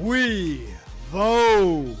Wee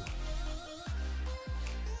Vo.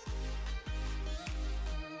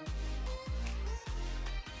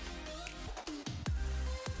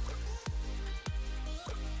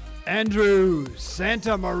 Andrew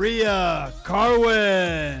Santa Maria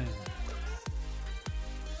Carwin.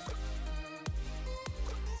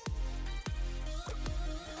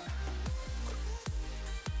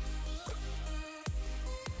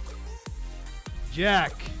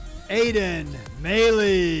 Jack Aiden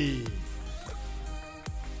Maley.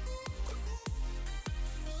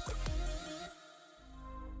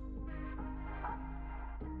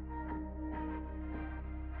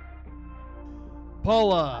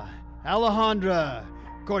 Paula Alejandra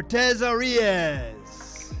Cortez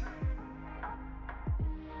Arias.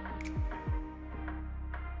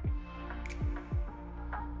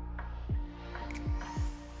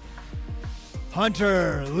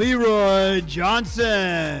 Hunter Leroy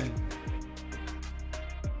Johnson.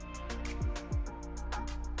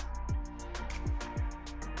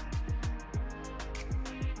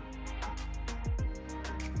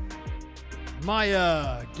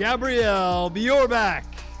 Maya Gabrielle Bjorbak.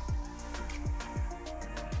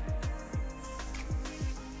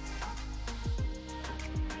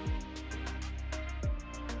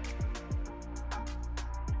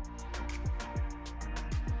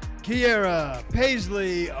 Kiera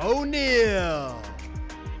Paisley O'Neill.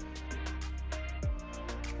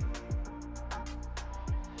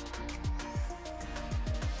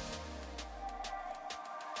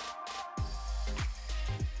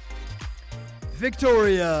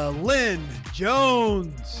 Victoria Lynn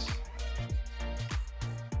Jones.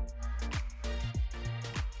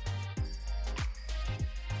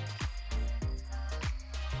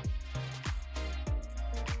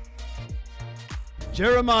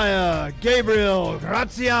 Jeremiah Gabriel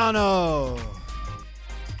Graziano.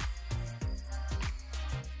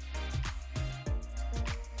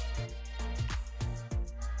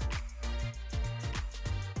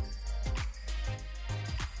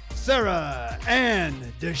 Sarah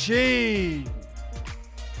Ann Desheen.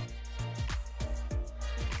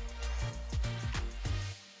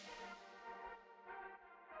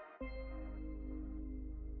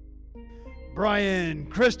 Brian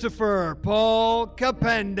Christopher Paul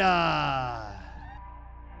Capenda.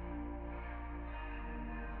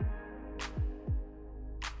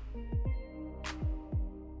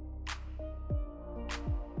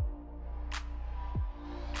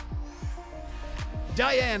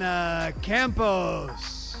 Diana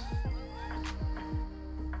Campos.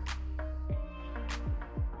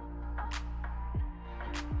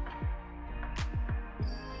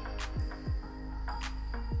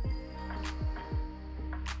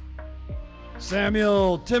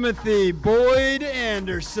 Samuel Timothy Boyd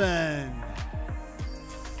Anderson.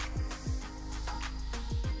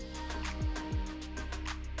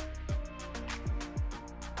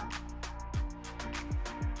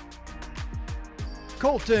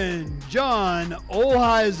 Colton John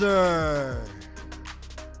Olheiser.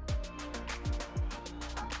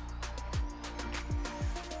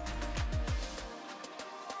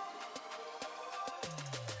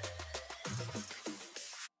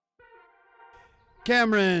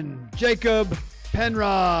 Cameron Jacob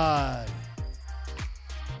Penrod.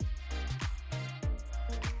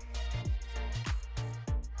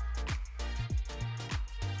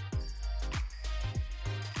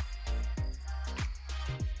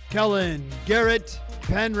 Kellen Garrett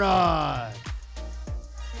Penrod.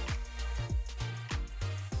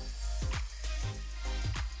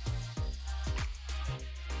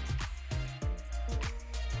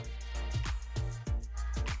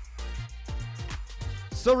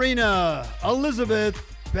 Serena Elizabeth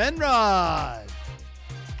Penrod.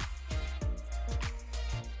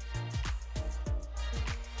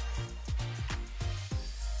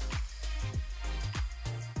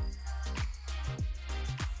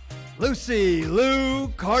 Lucy Lou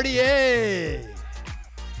Cartier.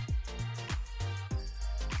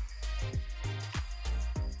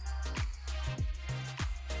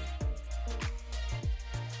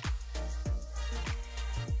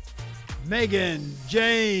 Megan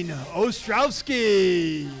Jane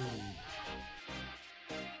Ostrowski.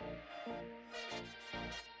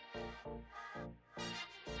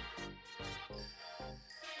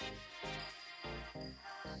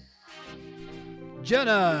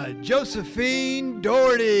 Jenna Josephine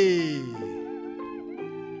Doherty.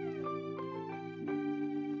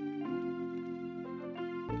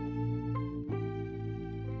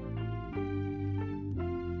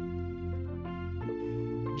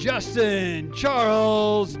 Justin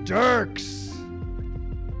Charles Dirks.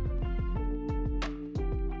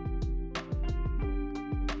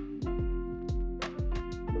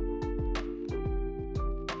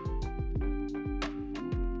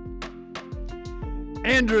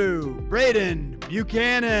 Andrew Braden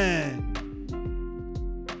Buchanan.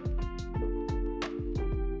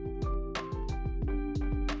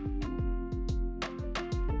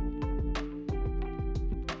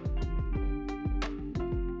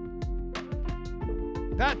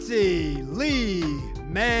 Patsy Lee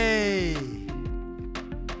May.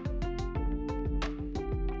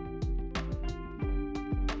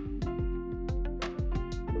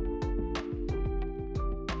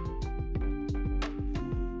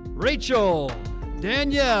 Rachel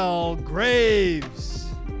Danielle Graves.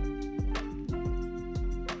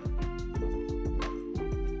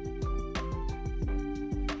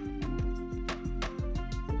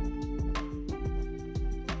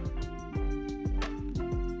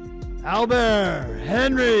 Albert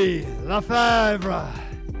Henry Lefebvre.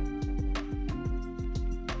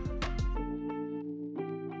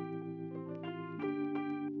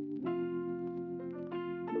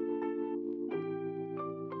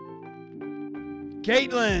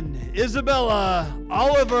 Caitlin Isabella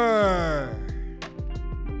Oliver.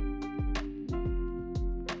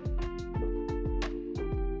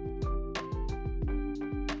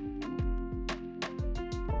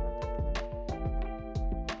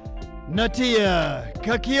 Natia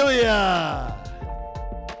Kakilia.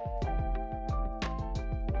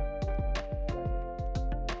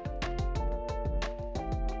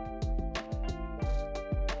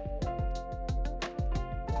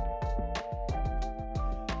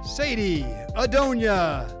 Sadie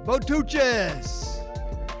Adonia Botuches.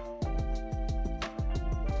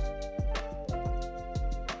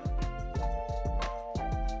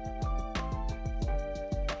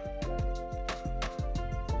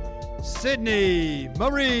 Sydney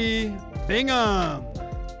Marie Bingham.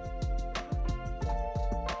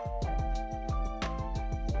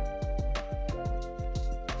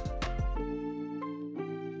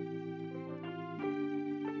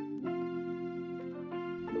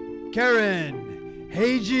 Karen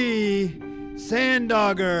Heiji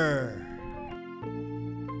Sandogger.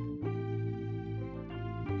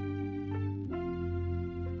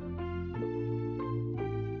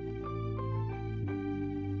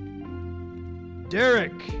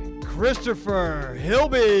 Derek Christopher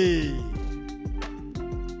Hilby.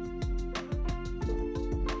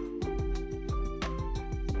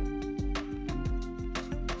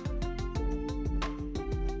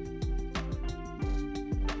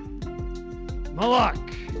 Malak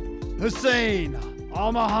Hussein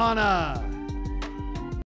Almahana.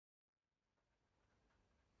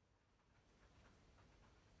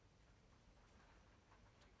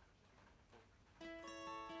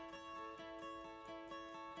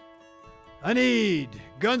 Anid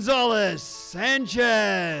Gonzalez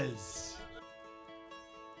Sanchez.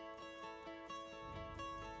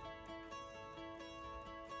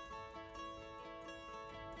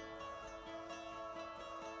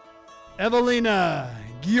 Evelina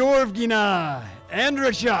Georgina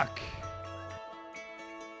Andrachuk.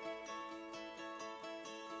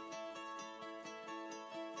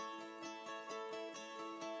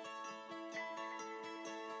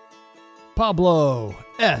 Pablo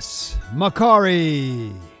S.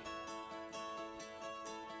 Macari.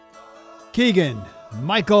 Keegan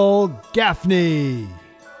Michael Gaffney.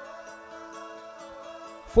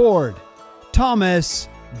 Ford Thomas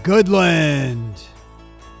Goodland.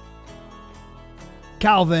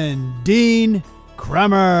 Calvin Dean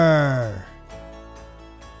Kremer.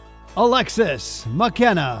 Alexis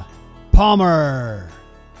McKenna Palmer.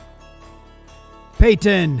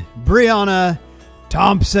 Peyton Brianna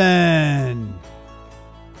Thompson.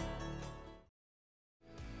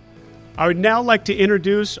 I would now like to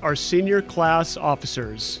introduce our senior class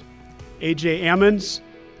officers, AJ Ammons,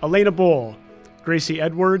 Elena Bull, Gracie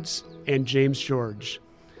Edwards, and James George.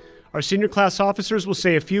 Our senior class officers will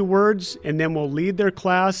say a few words and then will lead their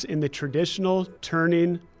class in the traditional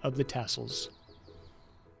turning of the tassels.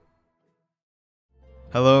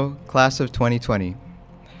 Hello, class of 2020.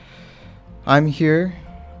 I'm here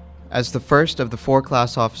as the first of the 4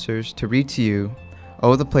 class officers to read to you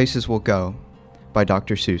Oh, the Places We'll Go by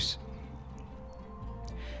Dr. Seuss.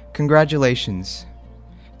 Congratulations.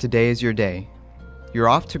 Today is your day. You're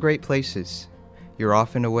off to great places. You're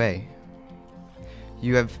off and away.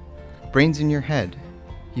 You have brains in your head.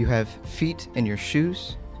 You have feet in your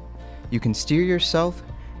shoes. You can steer yourself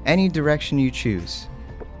any direction you choose.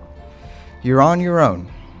 You're on your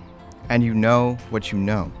own, and you know what you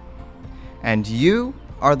know. And you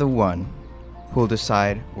are the one who'll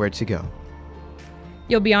decide where to go.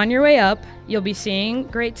 You'll be on your way up, you'll be seeing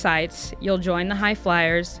great sights, you'll join the high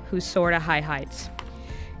flyers who soar to high heights.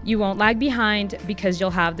 You won't lag behind because you'll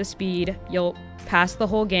have the speed, you'll pass the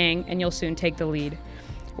whole gang and you'll soon take the lead.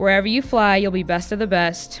 Wherever you fly, you'll be best of the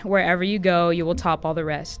best, wherever you go, you will top all the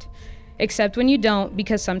rest. Except when you don't,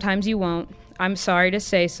 because sometimes you won't. I'm sorry to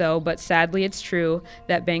say so, but sadly it's true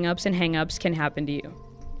that bang-ups and hang-ups can happen to you.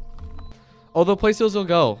 Oh, the places you'll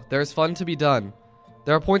go, there is fun to be done.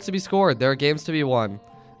 There are points to be scored, there are games to be won.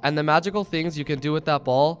 And the magical things you can do with that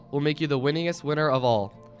ball will make you the winningest winner of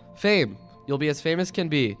all. Fame, you'll be as famous can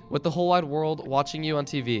be, with the whole wide world watching you on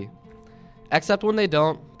TV. Except when they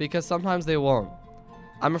don't, because sometimes they won't.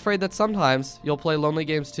 I'm afraid that sometimes you'll play lonely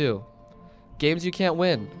games too. Games you can't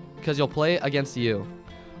win, because you'll play against you.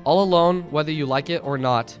 All alone, whether you like it or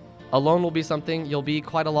not. Alone will be something you'll be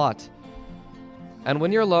quite a lot. And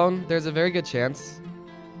when you're alone, there's a very good chance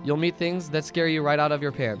you'll meet things that scare you right out of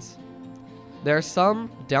your pants. There are some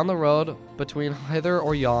down the road between hither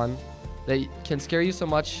or yon that can scare you so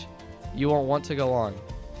much you won't want to go on.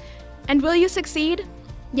 And will you succeed?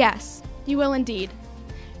 Yes, you will indeed.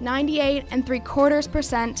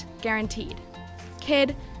 98.75% guaranteed.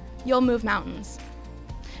 Kid, you'll move mountains.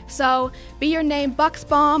 So, be your name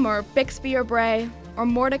Bucksbaum or Bixby or Bray, or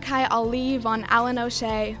Mordecai Ali von Allen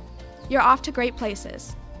O'Shea, you're off to great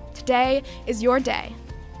places. Today is your day.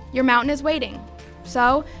 Your mountain is waiting.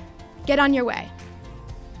 So, get on your way.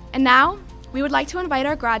 And now, we would like to invite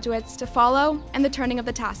our graduates to follow in the turning of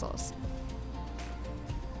the tassels.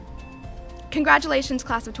 Congratulations,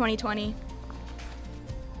 class of 2020.